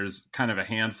 And there's kind of a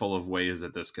handful of ways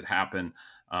that this could happen.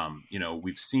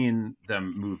 We've seen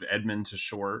them move Edman to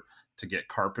short to get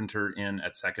Carpenter in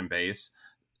at second base.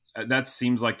 That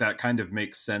seems like that kind of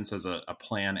makes sense as a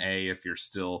plan A if you're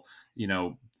still,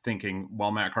 thinking,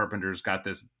 well, Matt Carpenter's got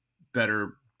this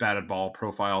better batted ball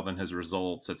profile than his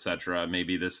results, etc.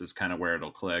 Maybe this is kind of where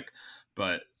it'll click.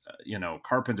 But,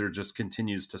 Carpenter just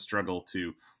continues to struggle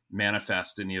to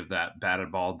manifest any of that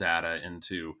batted ball data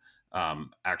into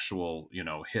actual,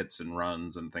 hits and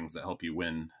runs and things that help you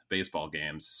win baseball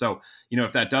games. So,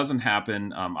 if that doesn't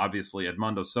happen, obviously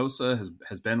Edmundo Sosa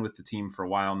has been with the team for a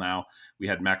while now. We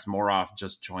had Max Moroff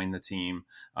just join the team.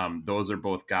 Those are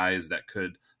both guys that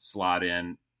could slot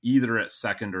in either at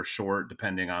second or short,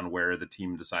 depending on where the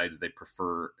team decides they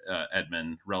prefer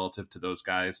Edman relative to those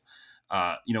guys.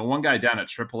 One guy down at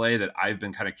AAA that I've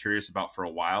been kind of curious about for a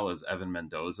while is Evan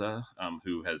Mendoza,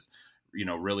 who has,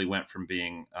 really went from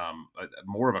being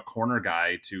more of a corner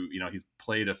guy to, he's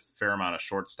played a fair amount of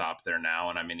shortstop there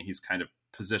now. And I mean, he's kind of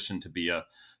positioned to be a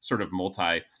sort of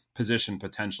multi-position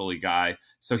potentially guy.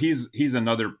 So he's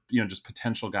another, just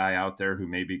potential guy out there who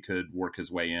maybe could work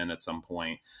his way in at some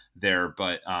point there.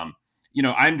 But,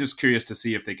 I'm just curious to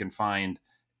see if they can find,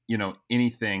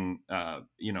 anything,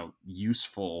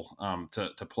 useful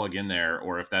to plug in there,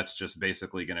 or if that's just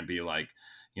basically going to be like,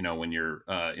 when you're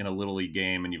in a little league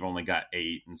game and you've only got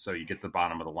 8, and so you get the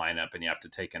bottom of the lineup and you have to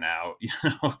take an out,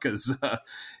 because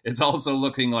it's also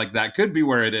looking like that could be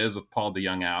where it is with Paul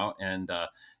DeJong out, and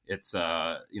it's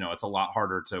it's a lot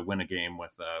harder to win a game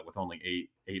with only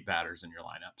eight batters in your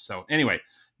lineup. So anyway,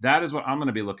 that is what I'm going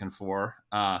to be looking for.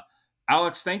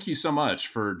 Alex, thank you so much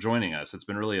for joining us. It's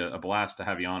been really a blast to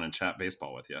have you on and chat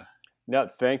baseball with you. No,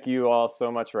 thank you all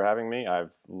so much for having me.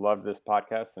 I've loved this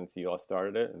podcast since you all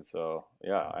started it. And so,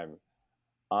 yeah, I'm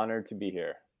honored to be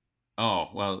here. Oh,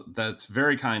 well, that's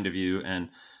very kind of you. And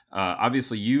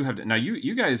obviously you have, now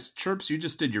you guys, Chirps, you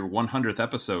just did your 100th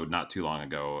episode not too long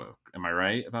ago. Am I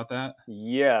right about that?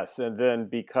 Yes. And then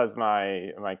because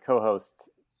my co-host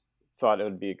thought it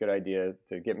would be a good idea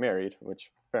to get married, which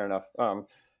fair enough.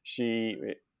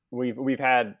 We've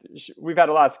had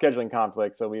a lot of scheduling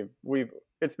conflicts. So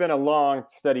it's been a long,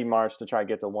 steady march to try to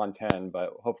get to 110, but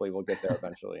hopefully we'll get there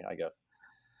eventually, I guess.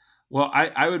 Well,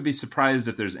 I would be surprised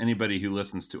if there's anybody who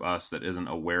listens to us that isn't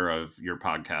aware of your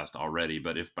podcast already.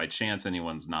 But if by chance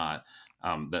anyone's not,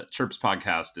 the Chirps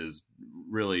podcast is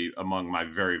really among my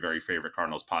very, very favorite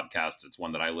Cardinals podcasts. It's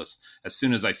one that I listen as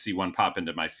soon as I see one pop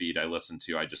into my feed, I listen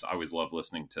to. I always love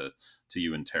listening to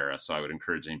you and Tara. So I would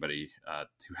encourage anybody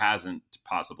who hasn't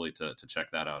possibly to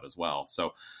check that out as well.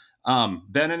 So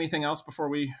Ben, anything else before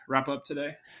we wrap up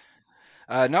today?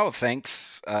 No,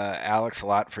 thanks, Alex, a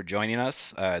lot for joining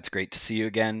us. It's great to see you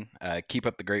again. Keep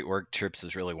up the great work. Chirps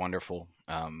is really wonderful.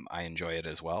 I enjoy it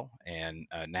as well. And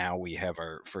now we have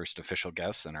our first official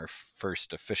guest and our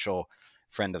first official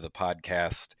friend of the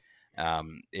podcast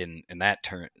in that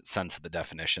sense of the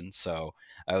definition. So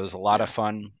it was a lot of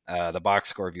fun. The box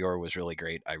score viewer was really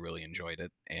great. I really enjoyed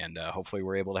it. And hopefully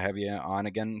we're able to have you on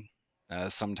again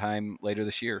sometime later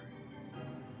this year.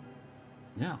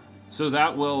 Yeah. So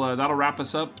that'll wrap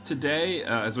us up today.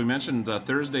 As we mentioned,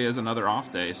 Thursday is another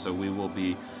off day, so we will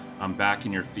be back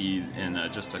in your feed in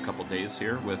just a couple days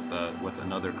here with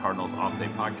another Cardinals Off Day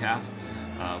podcast.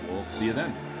 We'll see you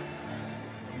then.